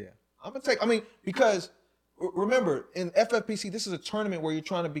him. Yeah. I'm going to take because remember, in FFPC, this is a tournament where you're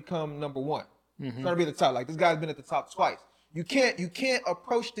trying to become number 1. Trying to be at the top. Like, this guy's been at the top twice. You can't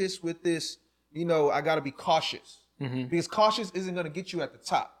approach this with this, I got to be cautious. Because cautious isn't going to get you at the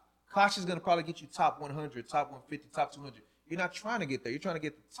top. Cautious is going to probably get you top 100, top 150, top 200. You're not trying to get there. You're trying to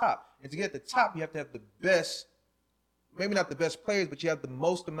get to the top. And to get to the top, you have to have the best, maybe not the best players, but you have the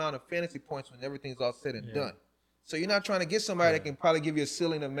most amount of fantasy points when everything's all said and done. So you're not trying to get somebody that can probably give you a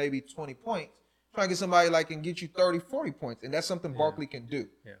ceiling of maybe 20 points. Trying to get somebody like can get you 30, 40 points. And that's something Barkley can do.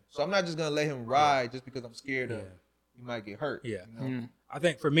 Yeah. So I'm not just going to let him ride just because I'm scared of he might get hurt. Yeah. I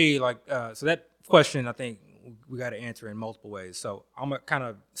think for me, so that question, I think we got to answer in multiple ways. So I'm going to kind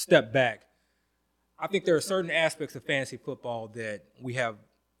of step back. I think there are certain aspects of fantasy football that we have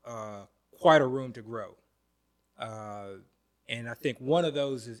quite a room to grow. And I think one of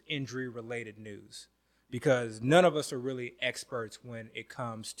those is injury-related news, because none of us are really experts when it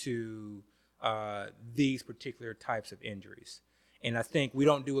comes to these particular types of injuries. And I think we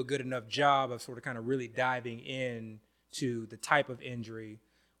don't do a good enough job of sort of kind of really diving in to the type of injury.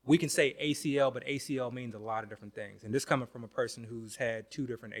 We can say ACL, but ACL means a lot of different things. And this coming from a person who's had 2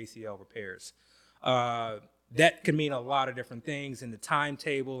 different ACL repairs. That can mean a lot of different things in the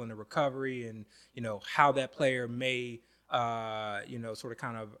timetable and the recovery, and, how that player may, sort of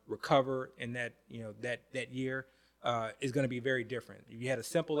kind of recover in that, that year is going to be very different. If you had a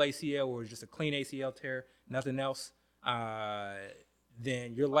simple ACL or just a clean ACL tear, nothing else,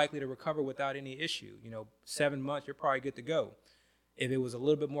 then you're likely to recover without any issue. 7 months, you're probably good to go. If it was a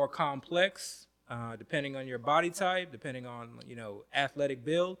little bit more complex, depending on your body type, depending on, athletic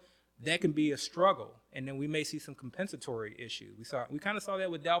build, that can be a struggle. And then we may see some compensatory issues. We kind of saw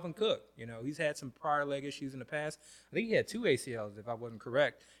that with Dalvin Cook. He's had some prior leg issues in the past. I think he had 2 ACLs, if I wasn't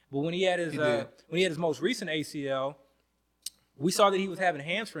correct. But when he had his most recent ACL, we saw that he was having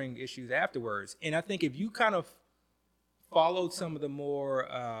hamstring issues afterwards. And I think if you kind of followed some of the more,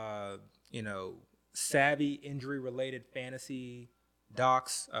 savvy injury-related fantasy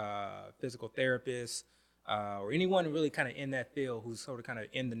docs, physical therapists, or anyone really kind of in that field who's sort of kind of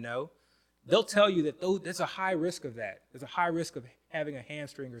in the know, they'll tell you that there's a high risk of that. There's a high risk of having a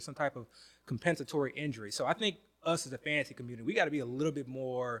hamstring or some type of compensatory injury. So I think us as a fantasy community, we got to be a little bit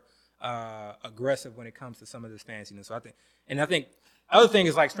more aggressive when it comes to some of this fanciness. So I think other thing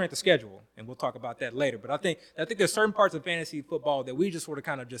is like strength of schedule, and we'll talk about that later. But I think there's certain parts of fantasy football that we just sort of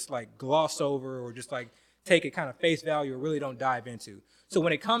kind of just like gloss over or just like take it kind of face value or really don't dive into. So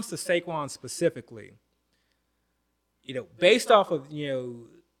when it comes to Saquon specifically, based off of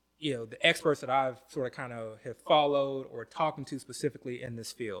the experts that I've sort of kind of have followed or talking to specifically in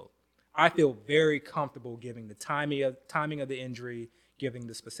this field, I feel very comfortable giving the timing of the injury, giving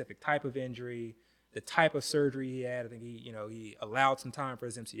the specific type of injury, the type of surgery he had. I think he allowed some time for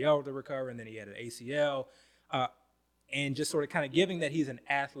his MCL to recover, and then he had an ACL, and just sort of kind of giving that he's an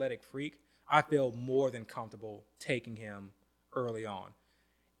athletic freak. I feel more than comfortable taking him early on.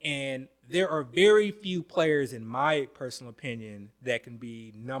 And there are very few players, in my personal opinion, that can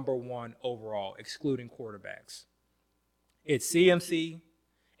be number one overall, excluding quarterbacks. It's CMC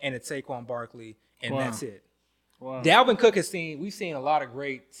and it's Saquon Barkley, and that's it. Wow. Dalvin Cook we've seen a lot of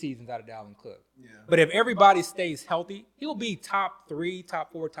great seasons out of Dalvin Cook. Yeah. But if everybody stays healthy, he'll be top 3,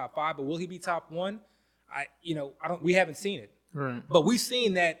 top 4, top 5. But will he be top 1? We haven't seen it. Right. But we've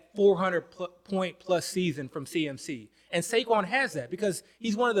seen that 400-point plus season from CMC. And Saquon has that because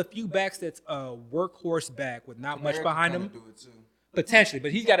he's one of the few backs that's a workhorse back with not much behind him. Do it too. Potentially,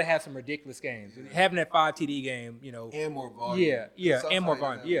 but he's got to have some ridiculous games. Yeah. Having that 5 TD game, And more volume. Yeah, and more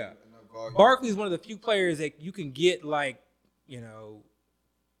volume, yeah. Barkley's one of the few players that you can get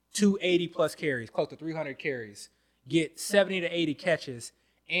 280 plus carries, close to 300 carries, get 70 to 80 catches,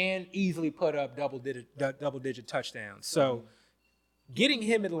 and easily put up double digit touchdowns. So getting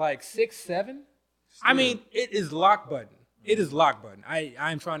him at 6-7, I mean, it is lock button. It is lock button.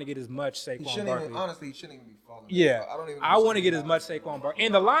 I'm trying to get as much Saquon Barkley. Honestly, he shouldn't even be falling. Yeah, I want to get as much Saquon Barkley.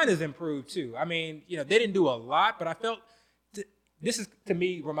 And the line has improved too. I mean, they didn't do a lot, but I felt this is, to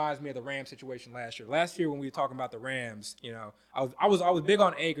me, reminds me of the Rams situation last year. Last year when we were talking about the Rams, I was big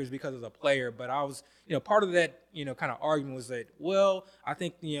on Akers because of the player, but I was, part of that, kind of argument was that, well, I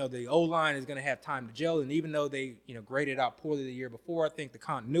think, the O-line is going to have time to gel, and even though they, graded out poorly the year before, I think the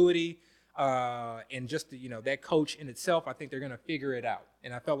continuity and just that coach in itself, I think they're going to figure it out.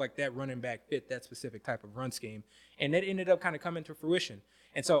 And I felt like that running back fit that specific type of run scheme, and that ended up kind of coming to fruition.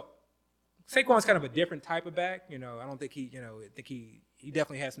 And so Saquon's kind of a different type of back. I don't think he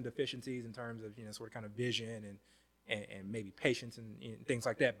definitely has some deficiencies in terms of, sort of kind of vision and maybe patience and things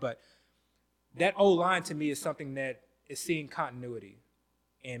like that. But that O-line to me is something that is seeing continuity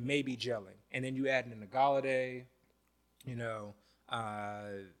and maybe gelling. And then you add in the Galladay,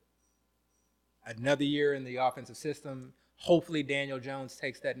 another year in the offensive system. Hopefully Daniel Jones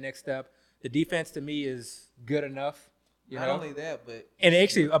takes that next step. The defense to me is good enough. Not only that, but and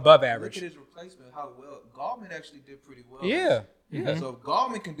actually above average. Look at his replacement, how well Gallman actually did pretty well. Yeah. So if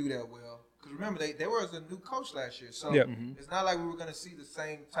Gallman can do that well, because remember they were as a new coach last year, so it's not like we were going to see the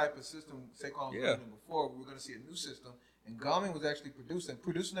same type of system Saquon was in before. We were going to see a new system, and Gallman was actually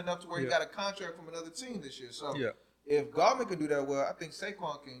producing enough to where he got a contract from another team this year. So if Gallman can do that well, I think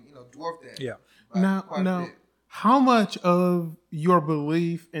Saquon can dwarf that. Yeah. Now, how much of your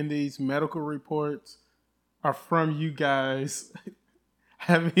belief in these medical reports are from you guys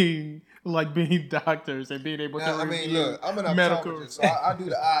having being doctors and being able to review look, I'm an optometrist, so I do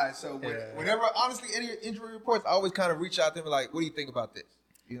the eyes. So whenever, honestly, any injury reports, I always kind of reach out to them like, what do you think about this?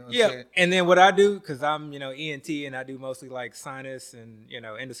 You know what I'm saying? And then what I do, because I'm, ENT and I do mostly sinus and,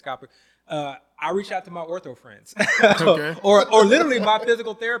 endoscopic, I reach out to my ortho friends or literally my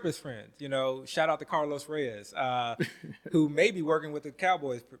physical therapist friends. Shout out to Carlos Reyes, who may be working with the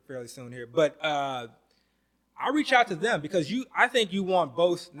Cowboys fairly soon here. But I reach out to them because I think you want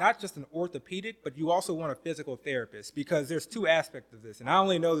both, not just an orthopedic, but you also want a physical therapist, because there's two aspects of this. And I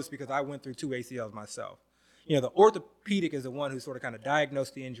only know this because I went through 2 ACLs myself. The orthopedic is the one who sort of kind of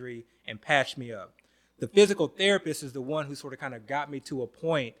diagnosed the injury and patched me up. The physical therapist is the one who sort of kind of got me to a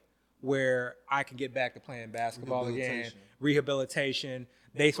point where I can get back to playing basketball again, rehabilitation.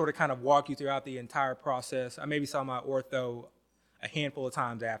 They sort of kind of walk you throughout the entire process. I maybe saw my ortho a handful of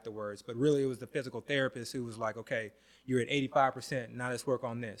times afterwards, but really it was the physical therapist who was like, okay, you're at 85%, now let's work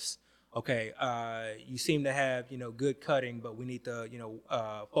on this. Okay, you seem to have, good cutting, but we need to,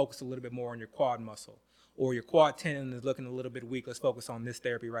 focus a little bit more on your quad muscle. Or your quad tendon is looking a little bit weak, let's focus on this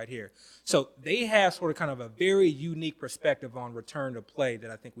therapy right here. So they have sort of kind of a very unique perspective on return to play that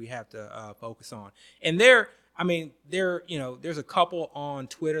I think we have to focus on. And there's a couple on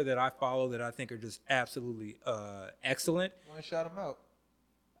Twitter that I follow that I think are just absolutely excellent. You want to shout them out?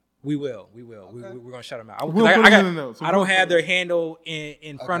 We will. Okay. We're gonna shut them out. We'll put them in the notes. I don't have their handle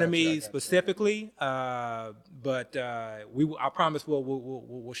in front of me specifically, but I promise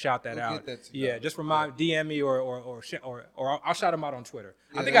we'll shout that out. Just DM me or I'll shout them out on Twitter.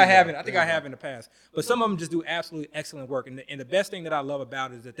 I think I have in the past. But some of them just do absolutely excellent work, and the best thing that I love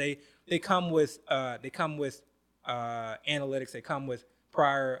about it is that they come with analytics. They come with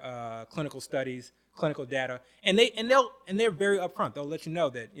prior clinical studies, clinical data, and they're very upfront. They'll let you know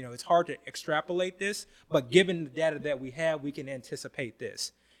that it's hard to extrapolate this, but given the data that we have, we can anticipate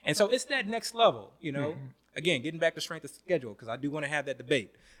this. And so it's that next level. Again, getting back to strength of schedule, because I do want to have that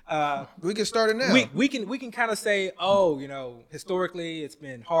debate. We can start it now. We can kind of say, historically it's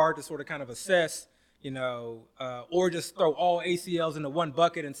been hard to sort of kind of assess, or just throw all ACLs into one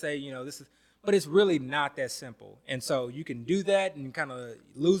bucket and say, this is. But it's really not that simple. And so you can do that and kind of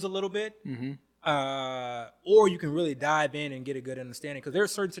lose a little bit. Mm-hmm. Or you can really dive in and get a good understanding, because there are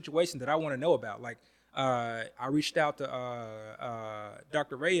certain situations that I want to know about. Like I reached out to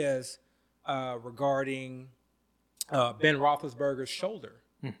Dr. Reyes regarding Ben Roethlisberger's shoulder,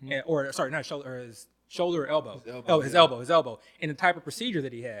 his shoulder or elbow. His elbow, and the type of procedure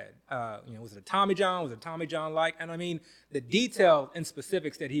that he had. Was it a Tommy John? Was it Tommy John like? And I mean, the detail and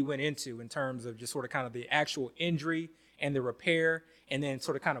specifics that he went into in terms of just sort of kind of the actual injury and the repair, and then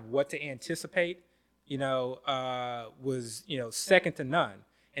sort of kind of what to anticipate, was, second to none.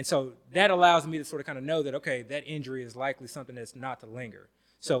 And so that allows me to sort of kind of know that, okay, that injury is likely something that's not to linger.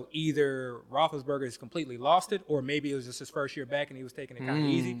 So either Roethlisberger has completely lost it, or maybe it was just his first year back and he was taking it kind of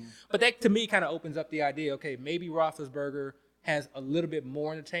easy. But that, to me, kind of opens up the idea, okay, maybe Roethlisberger has a little bit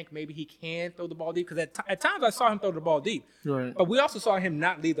more in the tank. Maybe he can throw the ball deep, because at times I saw him throw the ball deep. Right. But we also saw him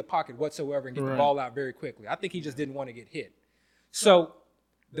not leave the pocket whatsoever and get the ball out very quickly. I think he just didn't want to get hit. So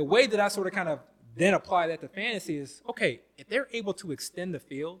the way that I sort of kind of then apply that to fantasy is, okay, if they're able to extend the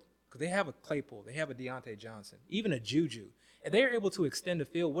field, because they have a Claypool, they have a Deontay Johnson, even a Juju, if they're able to extend the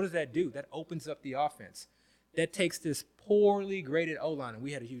field, what does that do? That opens up the offense. That takes this poorly graded O-line, and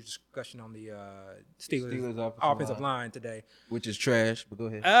we had a huge discussion on the Steelers offensive line today. Which is trash, but go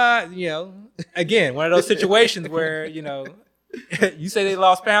ahead. Again, one of those situations where, you say they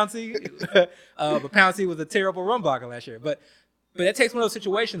lost Pouncey, but Pouncey was a terrible run blocker last year. But that takes one of those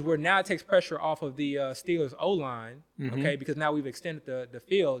situations where now it takes pressure off of the Steelers O-line, okay, because now we've extended the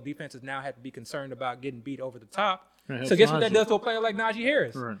field. Defenses now have to be concerned about getting beat over the top. So guess what that does to a player like Najee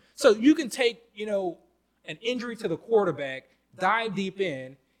Harris? Right. So you can take, an injury to the quarterback, dive deep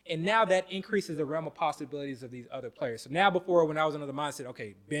in, and now that increases the realm of possibilities of these other players. So now before, when I was under the mindset,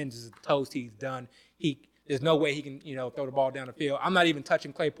 okay, Ben's is toast, he's done. There's no way he can, throw the ball down the field. I'm not even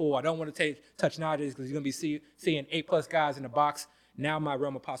touching Claypool. I don't want to touch Najee because he's going to be seeing 8+ guys in the box. Now my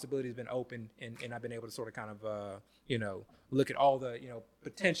realm of possibility has been open, and I've been able to sort of kind of, look at all the,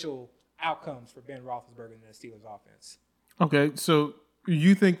 potential outcomes for Ben Roethlisberger in the Steelers offense. Okay, so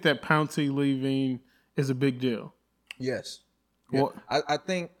you think that Pouncey leaving is a big deal? Yes. Well, I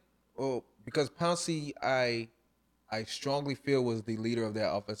think, because Pouncey, I strongly feel was the leader of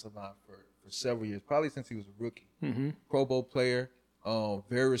that offensive line for several years, probably since he was a rookie. Mm-hmm. Pro Bowl player,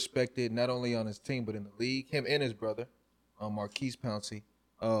 very respected, not only on his team, but in the league. Him and his brother, Marquise Pouncey.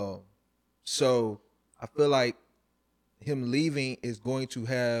 So I feel like him leaving is going to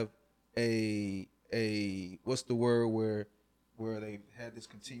have a what's the word where they had this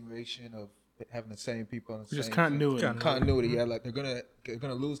continuation of having the same people on the just same continuity. Continuity, yeah, like they're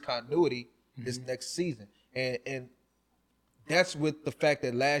gonna lose continuity this next season, and that's with the fact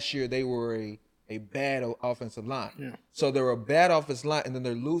that last year they were a bad offensive line. Yeah. So they're a bad offensive line, and then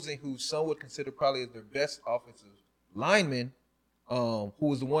they're losing who some would consider probably as their best offensive lineman, who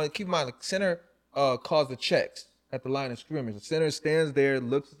was the one. Keep in mind, the center calls the checks at the line of scrimmage. The center stands there,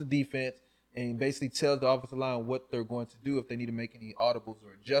 looks at the defense, and basically tells the offensive line what they're going to do if they need to make any audibles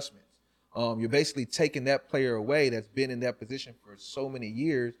or adjustments. You're basically taking that player away that's been in that position for so many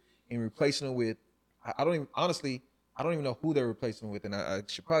years and replacing him with, I don't even know who they're replacing him with, and I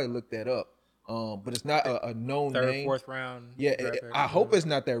should probably look that up. But it's not a known third, name. Fourth round. Yeah, I hope it's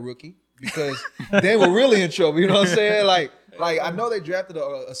not that rookie, because they were really in trouble. You know what I'm saying? Like I know they drafted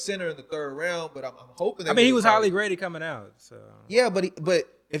a center in the third round, but I'm hoping. He was highly graded coming out. So yeah, but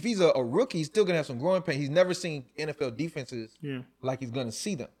if he's a rookie, he's still gonna have some growing pain. He's never seen NFL defenses like he's gonna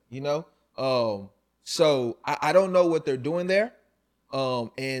see them. So I don't know what they're doing there.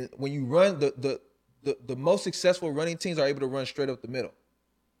 And when you run the most successful running teams are able to run straight up the middle,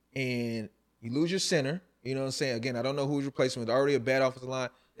 and you lose your center. You know what I'm saying? Again, I don't know who's replacing with. Already a bad offensive line.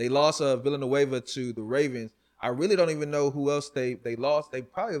 They lost Villanueva to the Ravens. I really don't even know who else they lost. They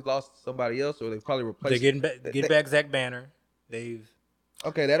probably have lost somebody else, or they probably replaced. They're getting back Zach Banner.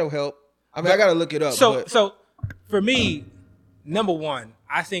 Okay, that'll help. I mean, I got to look it up. So for me, number one,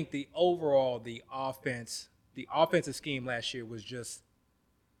 I think the offensive scheme last year was just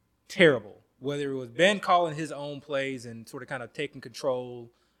terrible. Whether it was Ben calling his own plays and sort of kind of taking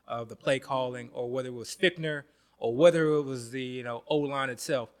control of the play calling, or whether it was Fickner, or whether it was the O-line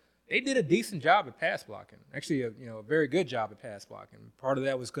itself, they did a decent job at pass blocking. Actually, a very good job at pass blocking. Part of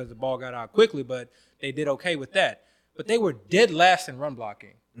that was because the ball got out quickly, but they did okay with that. But they were dead last in run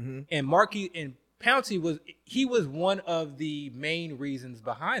blocking. Mm-hmm. And Pouncey was one of the main reasons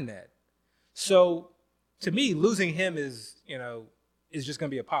behind that. So to me, losing him is just going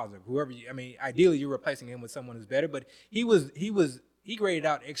to be a positive. Ideally you're replacing him with someone who's better, but he graded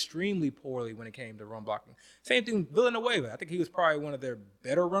out extremely poorly when it came to run blocking. Same thing Villanueva. I think he was probably one of their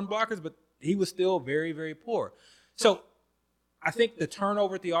better run blockers, but he was still very, very poor. So I think the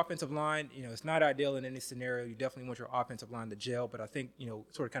turnover at the offensive line, it's not ideal in any scenario. You definitely want your offensive line to gel, but I think,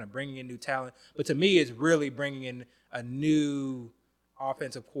 sort of kind of bringing in new talent. But to me, it's really bringing in a new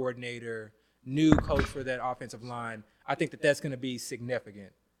offensive coordinator, new coach for that offensive line. I think that's going to be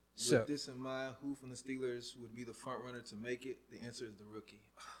significant. With this in mind, who from the Steelers would be the front runner to make it? The answer is the rookie.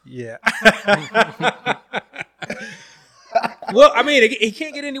 Yeah. Well, it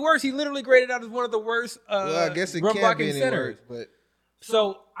can't get any worse. He literally graded out as one of the worst I guess it run can't blocking be any centers. worse, but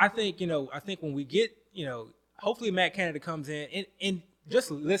so I think when we get, hopefully Matt Canada comes in and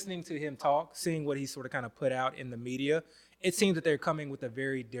just listening to him talk, seeing what he sort of kind of put out in the media, it seems that they're coming with a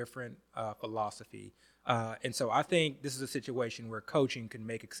very different philosophy. And so I think this is a situation where coaching can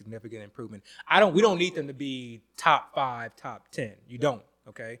make a significant improvement. We don't need them to be top 5, top 10. You don't,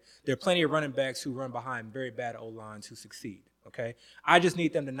 okay? There are plenty of running backs who run behind very bad O-lines who succeed, okay? I just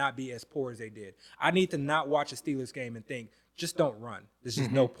need them to not be as poor as they did. I need to not watch a Steelers game and think, just don't run. There's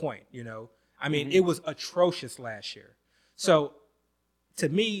just no point, It was atrocious last year. So to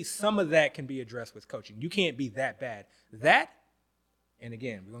me, some of that can be addressed with coaching. You can't be that bad. And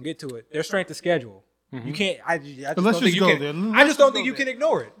again, we're going to get to it, their strength of schedule. Mm-hmm. You can't. I just don't think you can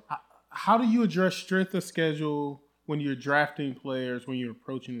ignore it. How do you address strength of schedule when you're drafting players when you're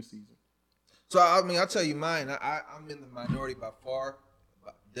approaching the season? So I'll tell you mine. I'm in the minority by far,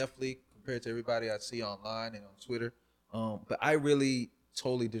 definitely compared to everybody I see online and on Twitter. But I really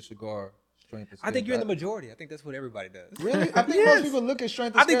totally disregard strength of schedule. I think you're in the majority. I think that's what everybody does. Really? I think most people look at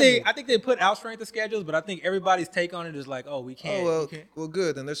strength of schedule. I think they put out strength of schedules, but I think everybody's take on it is like, we can't. Oh, well,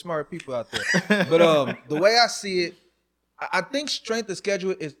 good. Then there's smart people out there. But the way I see it, I think strength of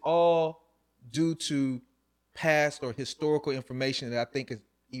schedule is all due to past or historical information that I think is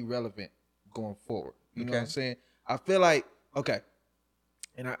irrelevant going forward. You know what I'm saying? I feel like,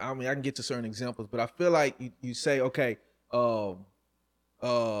 and I can get to certain examples, but I feel like you say,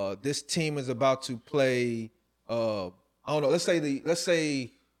 this team is about to play. I don't know. Let's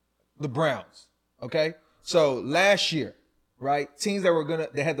say the Browns. Okay, so last year, right? Teams that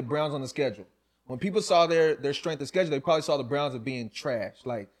had the Browns on the schedule. When people saw their strength of schedule, they probably saw the Browns as being trash.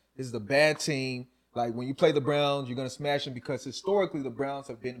 Like, this is a bad team. Like, when you play the Browns, you're gonna smash them because historically the Browns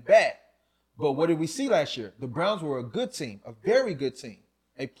have been bad. But what did we see last year? The Browns were a good team, a very good team,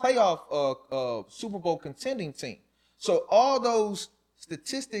 a playoff Super Bowl contending team. So all those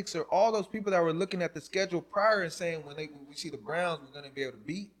statistics or all those people that were looking at the schedule prior and saying when we see the Browns, we're going to be able to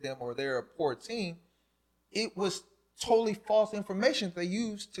beat them or they're a poor team, it was totally false information they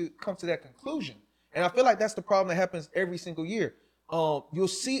used to come to that conclusion. And I feel like that's the problem that happens every single year. You'll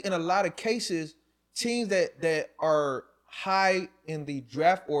see in a lot of cases teams that are high in the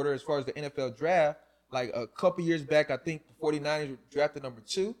draft order as far as the NFL draft. Like a couple years back, I think the 49ers drafted number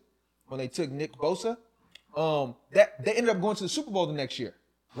 2 when they took Nick Bosa. That they ended up going to the Super Bowl the next year,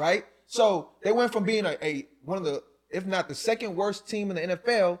 right? So they went from being one of the, if not the second worst team in the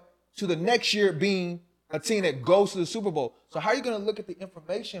NFL, to the next year being a team that goes to the Super Bowl. So how are you going to look at the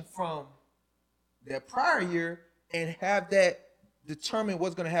information from that prior year and have that determine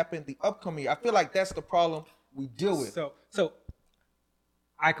what's going to happen the upcoming year? I feel like that's the problem we deal with. So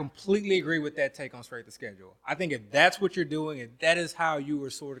I completely agree with that take on strength of schedule. I think if that's what you're doing, if that is how you were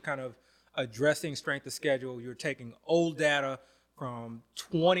sort of kind of addressing strength of schedule, you're taking old data from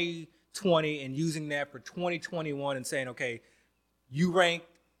 2020 and using that for 2021 and saying, okay, you rank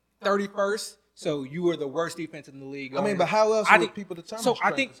 31st, so you were the worst defense in the league. But how else would people determine strength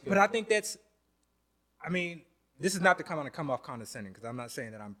of schedule? But I think that's, this is not to come off condescending because I'm not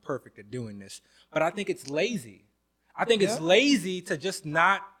saying that I'm perfect at doing this, but I think it's lazy. I think it's lazy to just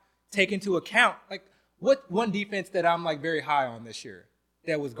not take into account, like, what one defense that I'm like very high on this year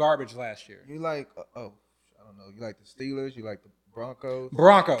that was garbage last year. You like, I don't know, you like the Steelers, you like the Broncos?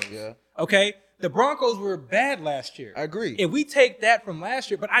 Broncos. Yeah. Okay. The Broncos were bad last year. I agree. If we take that from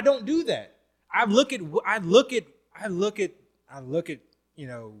last year, but I don't do that. I look at you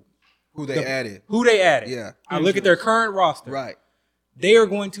know who they added. Yeah. I look at their current roster. Right. They are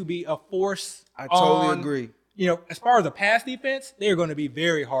going to be a force. I totally agree. You know, as far as the pass defense, they are going to be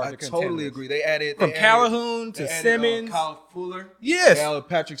very hard to contend. I totally agree. They added Calhoun to Simmons, Kyle Fuller. Yes. They added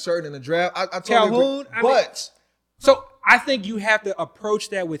Patrick Surtain in the draft. I totally agree. So I think you have to approach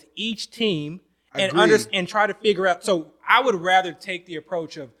that with each team and try to figure out. So I would rather take the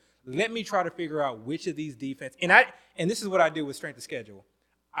approach of let me try to figure out which of these defense and this is what I do with strength of schedule.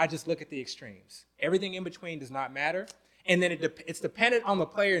 I just look at the extremes. Everything in between does not matter. And then it's dependent on the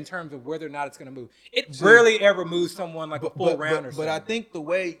player in terms of whether or not it's going to move. It rarely ever moves someone like a full round or something. But I think the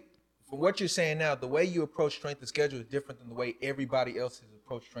way, from what you're saying now, the way you approach strength of schedule is different than the way everybody else has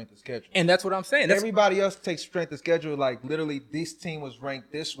approached strength of schedule. And that's what I'm saying. Everybody else takes strength of schedule like literally this team was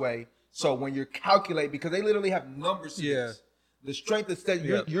ranked this way. So when you're calculating, because they literally have numbers to this, the strength of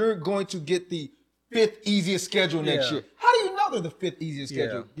schedule, you're going to get the 5th easiest schedule next year. How do you know they're the 5th easiest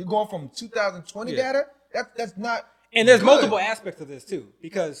schedule? You're going from 2020 data? That's not. And there's multiple aspects of this too,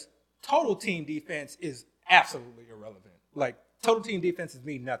 because total team defense is absolutely irrelevant. Like total team defenses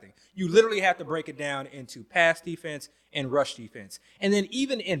mean nothing. You literally have to break it down into pass defense and rush defense. And then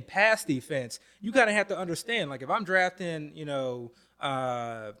even in pass defense, you kind of have to understand, like if I'm drafting,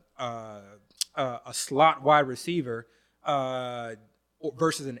 a slot wide receiver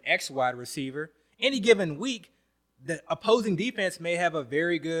versus an X wide receiver, any given week, the opposing defense may have a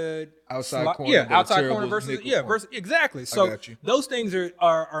very good outside corner. Outside corner versus exactly. So those things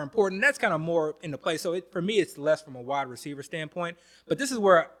are important. That's kind of more into play. So for me, it's less from a wide receiver standpoint. But this is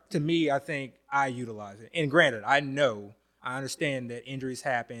where, to me, I think I utilize it. And granted, I understand that injuries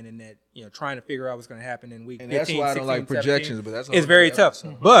happen and that trying to figure out what's going to happen in week 15, that's why I don't like projections. 17, but that's it's very tough.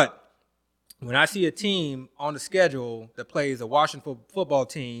 But when I see a team on the schedule that plays a Washington football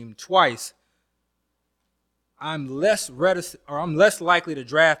team twice, I'm less likely to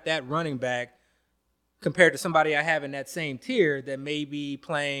draft that running back compared to somebody I have in that same tier that may be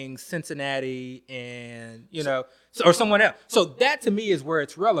playing Cincinnati and or someone else. So that to me is where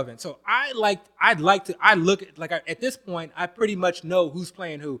it's relevant. So at this point I pretty much know who's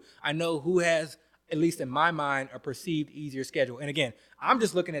playing who. I know who has, at least in my mind, a perceived easier schedule. And again, I'm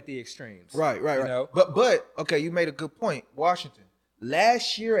just looking at the extremes. Right. But okay, you made a good point. Washington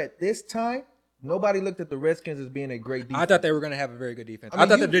last year at this time, nobody looked at the Redskins as being a great defense. I thought they were going to have a very good defense. I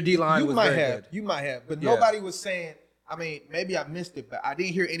thought that their D-line was very good. You might have. But nobody was saying, maybe I missed it, but I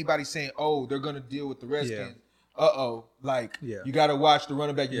didn't hear anybody saying, oh, they're going to deal with the Redskins. You got to watch the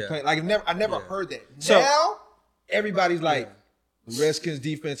running back you're playing. Like, I never heard that. Now, everybody's like, the Redskins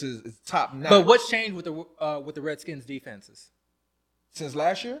defense is top notch. But what's changed with the Redskins defenses? Since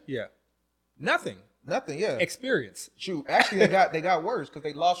last year? Yeah. Nothing, yeah. Experience. Shoot, actually, they got worse because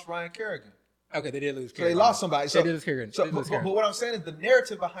they lost Ryan Kerrigan. Okay, they did lose. So they lost somebody. They did lose Kerrigan. But what I'm saying is the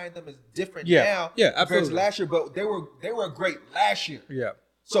narrative behind them is different now compared to last year. But they were great last year. Yeah.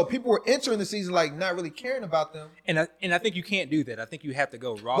 So people were entering the season like not really caring about them. And I think you can't do that. I think you have to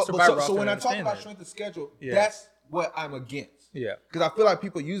go roster by roster. So when I talk about strength of schedule, that's what I'm against. Yeah. Because I feel like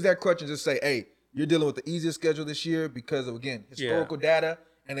people use that crutch and just say, "Hey, you're dealing with the easiest schedule this year because of historical data,"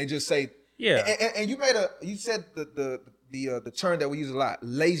 and they just say, And you said the term that we use a lot,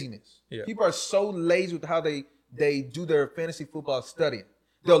 laziness. Yeah. People are so lazy with how they do their fantasy football studying.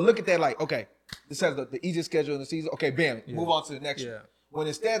 They'll look at that like, okay, this has the easiest schedule in the season. Okay, bam, move on to the next one. When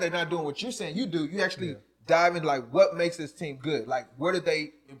instead they're not doing what you're saying you do. You actually dive into like what makes this team good. Like where did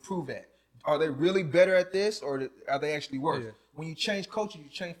they improve at? Are they really better at this or are they actually worse? Yeah. When you change coaching, you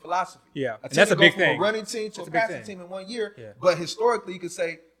change philosophy. Yeah, and that's a big thing. From a running team to a passing team in 1 year. Yeah. But historically, you could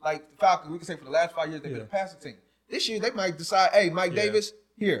say, like the Falcons, we could say for the last 5 years, they've been a passing team. This year, they might decide, hey, Mike Davis,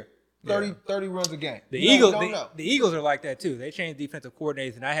 here, 30 runs a game. The Eagles are like that, too. They change defensive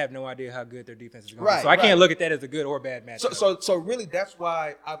coordinators, and I have no idea how good their defense is going to be. So I can't look at that as a good or bad matchup. So really, that's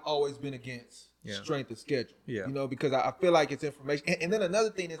why I've always been against strength of schedule. Yeah. Because I feel like it's information. And then another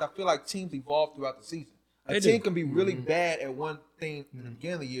thing is I feel like teams evolve throughout the season. A team can be really bad at one thing in the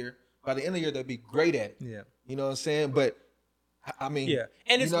beginning of the year. By the end of the year, they'll be great at it. Yeah. You know what I'm saying? But, and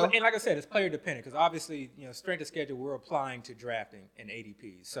it's and like I said, it's player dependent because obviously, strength of schedule we're applying to drafting and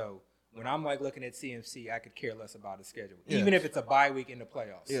ADP. So when I'm like looking at CMC, I could care less about the schedule, even if it's a bye week in the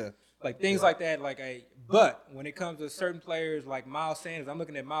playoffs. Yeah. Like things like that, but when it comes to certain players like Miles Sanders, I'm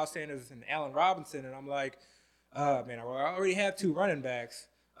looking at Miles Sanders and Allen Robinson, and I'm like, man, I already have 2 running backs.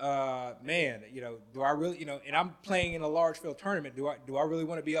 Do I really, and I'm playing in a large field tournament. Do I really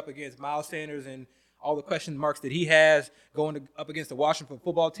want to be up against Miles Sanders and all the question marks that he has going up against the Washington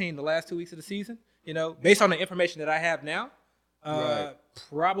football team the last 2 weeks of the season, based on the information that I have now,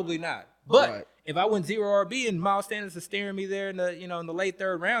 probably not. But if I went 0 RB and Miles Sanders is staring me there in the late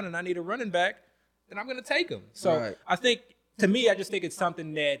third round and I need a running back, then I'm going to take him. So I think, to me, I just think it's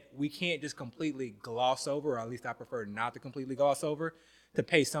something that we can't just completely gloss over, or at least I prefer not to completely gloss over, to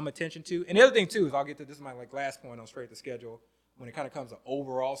pay some attention to. And the other thing, too, is I'll get to this is my last point on straight to schedule when it kind of comes to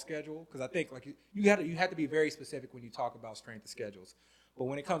overall schedule, because I think you have to be very specific when you talk about strength of schedules. But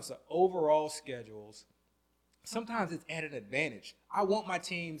when it comes to overall schedules, sometimes it's at an advantage. I want my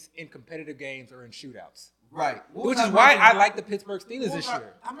teams in competitive games or in shootouts. Right. Which is why I like the Pittsburgh Steelers this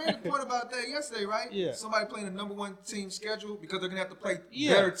year. I made a point about that yesterday, right? Yeah. Somebody playing the number one team schedule because they're going to have to play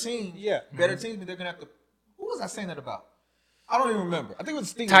better teams. Yeah. Better teams, but they're going to have to – who was I saying that about? I don't even remember. I think it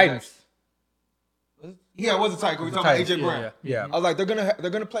was the Steelers. Titans. Yeah, it was the Titans. We were talking about A.J. Brown. Yeah. I was like, they're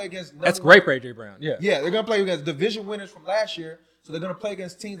gonna play against – That's great for A.J. Brown, yeah. Yeah, they're going to play against division winners from last year, so they're going to play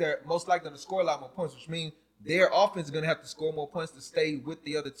against teams that are most likely going to score a lot more points, which means their offense is going to have to score more points to stay with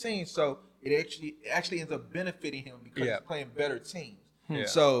the other team. So it actually ends up benefiting him because he's playing better teams. Yeah.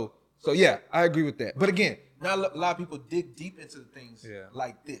 So yeah, I agree with that. But again, not a lot of people dig deep into things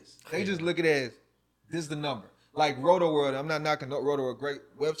like this. They just look at it as this is the number. Like Roto World, I'm not knocking Roto World, great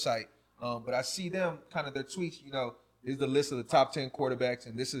website, but I see them kind of their tweets. Is the list of the top 10 quarterbacks,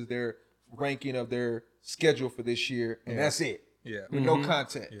 and this is their ranking of their schedule for this year, and that's it. Yeah. With no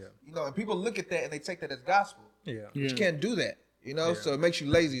context. Yeah. And people look at that and they take that as gospel. Yeah. But you can't do that. So it makes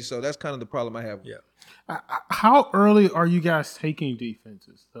you lazy. So that's kind of the problem I have. Yeah. How early are you guys taking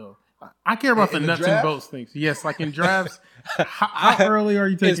defenses, though? I care about the nuts and bolts things. Yes, like in drafts. how early are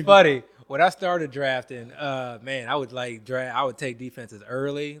you taking? It's funny. When I started drafting, I would take defenses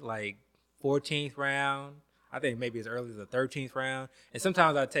early, like 14th round. I think maybe as early as the 13th round. And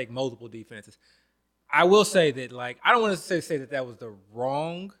sometimes I'd take multiple defenses. I will say that, I don't want to say that was the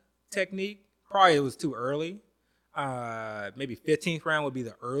wrong technique. Probably it was too early. Maybe 15th round would be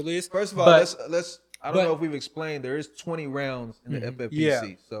the earliest. First of all, let's. I don't know if we've explained there is 20 rounds in the FFPC. Yeah.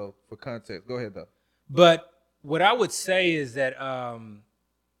 So for context, go ahead though. But what I would say is that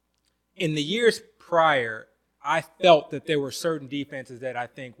in the years prior, I felt that there were certain defenses that I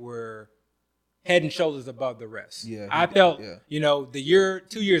think were head and shoulders above the rest. Yeah, I felt, 2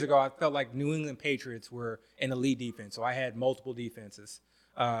 years ago, I felt like New England Patriots were an elite defense. So I had multiple defenses,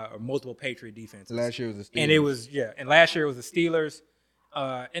 or multiple Patriot defenses. Last year was the Steelers. And it was, and last year it was the Steelers,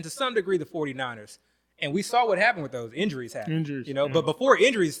 and to some degree the 49ers. And we saw what happened with those. Injuries happened. But before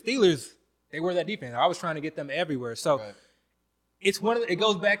injuries, Steelers, they were that defense. I was trying to get them everywhere. So it's it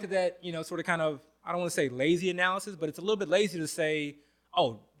goes back to that, sort of kind of, I don't want to say lazy analysis, but it's a little bit lazy to say,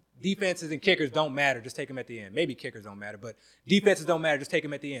 defenses and kickers don't matter. Just take them at the end. Maybe kickers don't matter, but defenses don't matter. Just take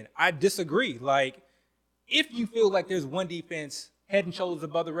them at the end. I disagree. If you feel like there's one defense head and shoulders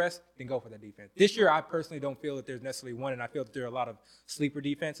above the rest, then go for that defense. This year, I personally don't feel that there's necessarily one, and I feel that there are a lot of sleeper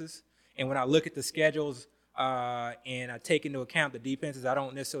defenses. And when I look at the schedules and I take into account the defenses, I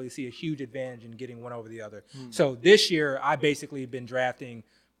don't necessarily see a huge advantage in getting one over the other. So this year, I basically have been drafting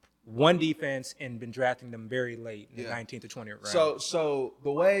one defense and been drafting them very late in the 19th to 20th round. So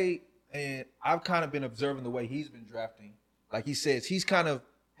the way, and I've kind of been observing the way he's been drafting. Like he says, he's kind of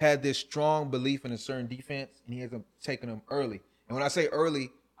had this strong belief in a certain defense, and he hasn't taken them early. And when I say early,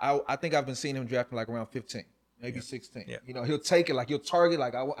 I think I've been seeing him drafting around 15, maybe 16. Yeah. He'll take it, he'll target,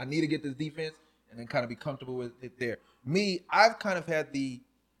 I need to get this defense, and then kind of be comfortable with it there. Me, I've kind of had the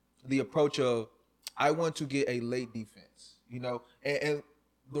approach of I want to get a late defense, and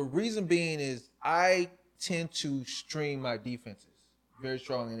the reason being is I tend to stream my defenses very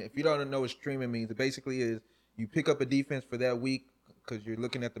strongly. And if you don't know what streaming means, it basically is you pick up a defense for that week because you're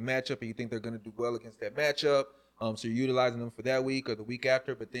looking at the matchup and you think they're going to do well against that matchup. So you're utilizing them for that week or the week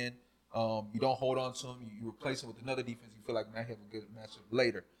after, but then you don't hold on to them. You replace them with another defense you feel like might have a good matchup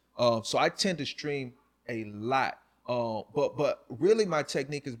later. So I tend to stream a lot. But really my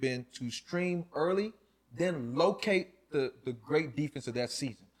technique has been to stream early, then locate the great defense of that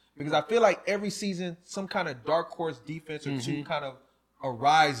season. Because I feel like every season, some kind of dark horse defense or two kind of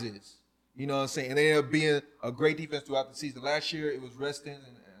arises. You know what I'm saying? And they end up being a great defense throughout the season. Last year, it was Redskins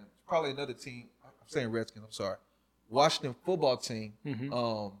and probably another team. I'm saying Redskins, I'm sorry. Washington football team.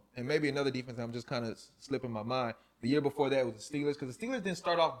 And maybe another defense I'm just kind of slipping my mind. The year before that was the Steelers, because the Steelers didn't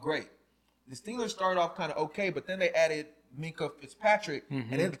start off great. The Steelers started off kind of okay, but then they added Minka Fitzpatrick,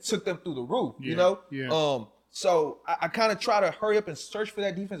 and it took them through the roof, So I kind of try to hurry up and search for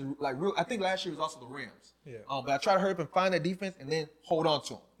that defense. I think last year was also the Rams. But I try to hurry up and find that defense and then hold on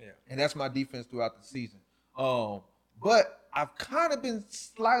to them. And that's my defense throughout the season. But I've kind of been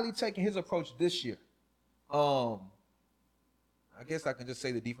slightly taking his approach this year. I guess I can just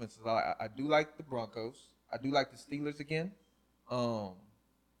say the defense is I do like the Broncos. I do like the Steelers again. What's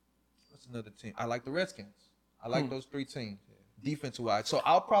another team? I like the Redskins. I like those 3 teams defense-wise. So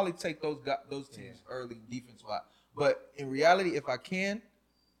I'll probably take those teams early defense-wise. But in reality, if I can,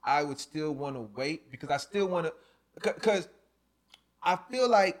 I would still want to wait because I still want to – because I feel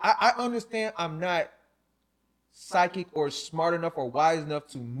like I understand I'm not psychic or smart enough or wise enough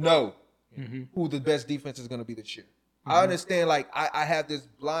to know who the best defense is going to be this year. I understand, like, I have this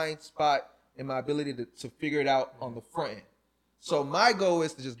blind spot in my ability to figure it out on the front end. So my goal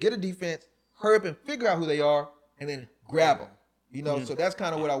is to just get a defense, hurry up and figure out who they are, and then grab them. You know, so that's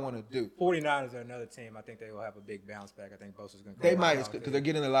kind of what I want to do. 49ers are another team. I think they will have a big bounce back. I think Bosa's going to. They might because they're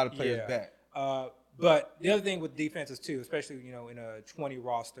getting a lot of players back. But the other thing with defenses too, especially in a 20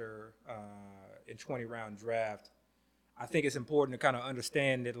 roster, in 20 round draft, I think it's important to kind of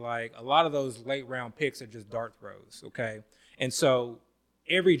understand that like a lot of those late round picks are just dart throws. Okay, and so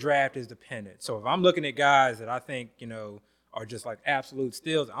every draft is dependent. So if I'm looking at guys that I think are just like absolute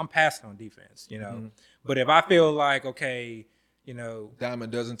steals, I'm passing on defense. But if I feel like dime a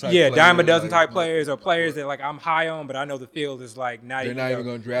dozen type players or players that like I'm high on, but I know the field is like they're not even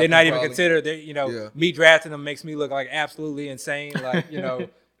going to draft. They're not even considered. Me drafting them makes me look like absolutely insane. Like you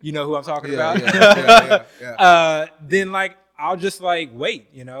know who I'm talking about. Then like I'll just like wait.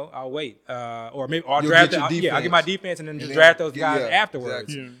 I'll wait. Or maybe I'll draft. I'll get my defense and then just draft those guys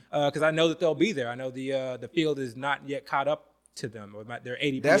afterwards. Because I know that they'll be there. I know the field is not yet caught up to them or their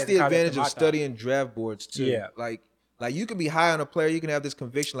ADP. That's the advantage of studying draft boards too. Yeah. Like you can be high on a player, you can have this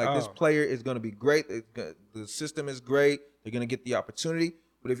conviction like this player is going to be great. The system is great. They're going to get the opportunity.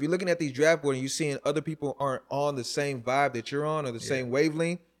 But if you're looking at these draft boards and you're seeing other people aren't on the same vibe that you're on or the same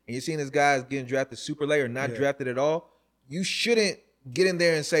wavelength, and you're seeing this guys getting drafted super late or not drafted at all, you shouldn't get in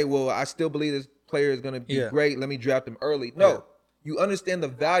there and say, well, I still believe this player is going to be great. Let me draft him early. No. You understand the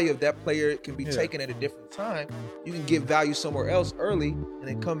value of that player can be taken at a different time. You can give value somewhere else early and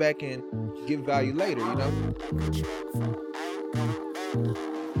then come back and give value later,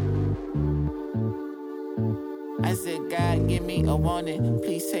 I said, God, give me a warning.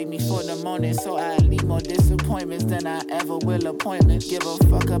 Please take me for the morning so I leave more disappointments than I ever will appointments. Give a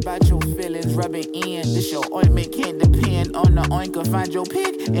fuck about your feelings, rub it in. This your ointment can't depend on the oinker. Find your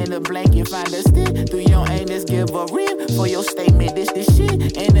pick in the blanket, find a stick. Through your anus, give a rib for your statement. This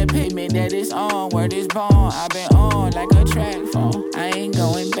shit in the pavement that is on, word is born. I've been on like a track phone. I ain't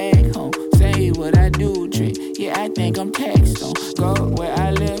going back home. Say what I do, trick. Yeah, I think I'm taxed on. Go where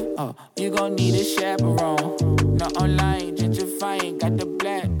I live. Oh, you gon' need a chaperone.